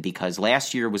offseason, because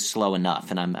last year was slow enough,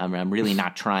 and I'm really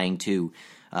not trying to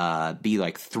be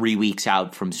like 3 weeks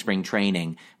out from spring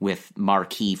training with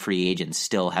marquee free agents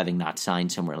still having not signed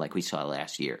somewhere like we saw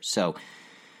last year. So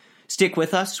stick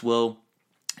with us. We'll,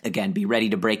 again, be ready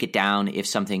to break it down if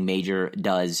something major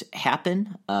does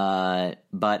happen.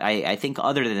 But I think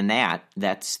other than that,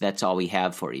 that's all we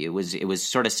have for you. It was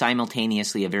sort of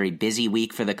simultaneously a very busy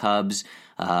week for the Cubs,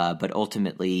 but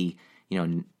ultimately,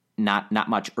 not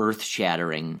much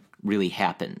earth-shattering really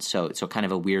happened. So kind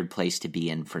of a weird place to be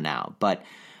in for now. But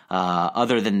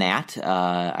other than that,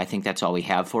 I think that's all we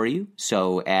have for you.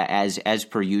 So as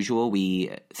per usual,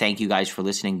 we thank you guys for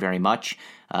listening very much.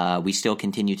 We still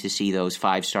continue to see those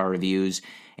 5-star reviews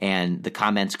and the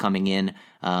comments coming in.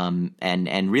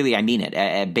 And really, I mean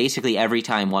it. Basically, every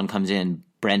time one comes in,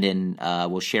 Brendan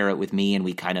will share it with me, and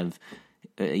we kind of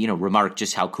remark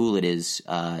just how cool it is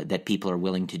that people are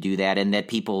willing to do that, and that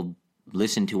people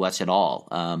listen to us at all.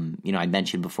 I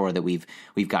mentioned before that we've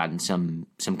gotten some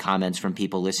comments from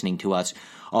people listening to us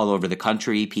all over the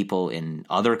country, people in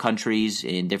other countries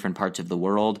in different parts of the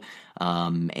world,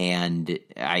 and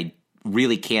I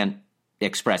really can't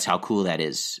express how cool that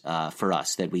is for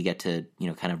us, that we get to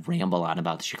kind of ramble on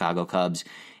about the Chicago Cubs,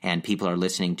 and people are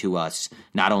listening to us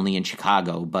not only in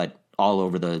Chicago but all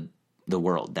over the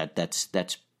world.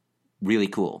 That's really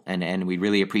cool, and we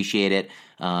really appreciate it,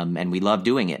 and we love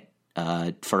doing it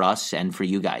for us and for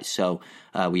you guys. So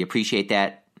we appreciate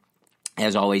that.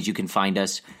 As always, you can find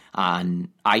us on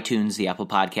iTunes, the Apple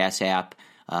Podcasts app,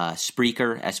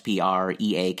 Spreaker,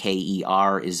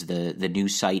 Spreaker is the new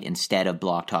site instead of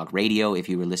Blog Talk Radio. If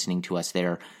you were listening to us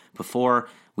there before,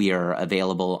 we are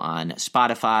available on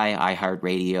Spotify,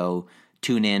 iHeartRadio,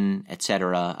 TuneIn,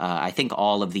 etc. I think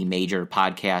all of the major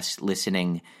podcast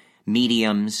listening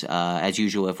mediums. As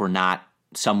usual, if we're not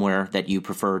somewhere that you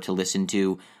prefer to listen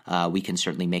to, we can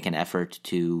certainly make an effort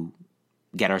to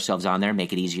get ourselves on there,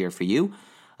 make it easier for you.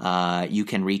 You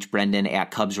can reach Brendan at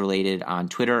Cubs Related on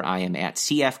Twitter. I am at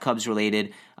CF Cubs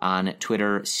Related on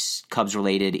Twitter. Cubs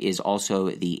Related is also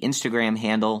the Instagram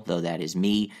handle, though that is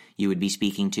me you would be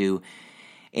speaking to.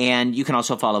 And you can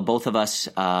also follow both of us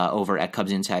over at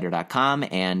CubsInsider.com,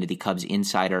 and the Cubs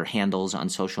Insider handles on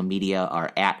social media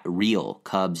are at Real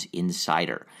Cubs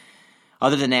Insider.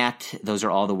 Other than that, those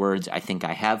are all the words I think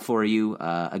I have for you.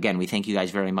 Again, we thank you guys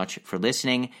very much for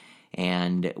listening.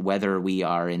 And whether we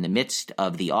are in the midst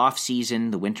of the off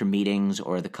season, the winter meetings,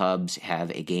 or the Cubs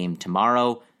have a game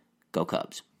tomorrow, go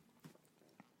Cubs.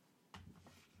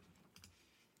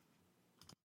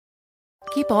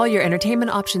 Keep all your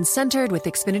entertainment options centered with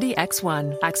Xfinity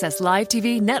X1. Access live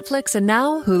TV, Netflix, and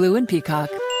now Hulu and Peacock.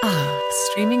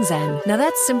 Streaming Zen. Now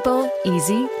that's simple,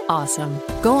 easy, awesome.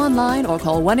 Go online or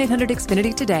call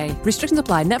 1-800-XFINITY today. Restrictions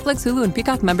apply. Netflix, Hulu, and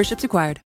Peacock memberships required.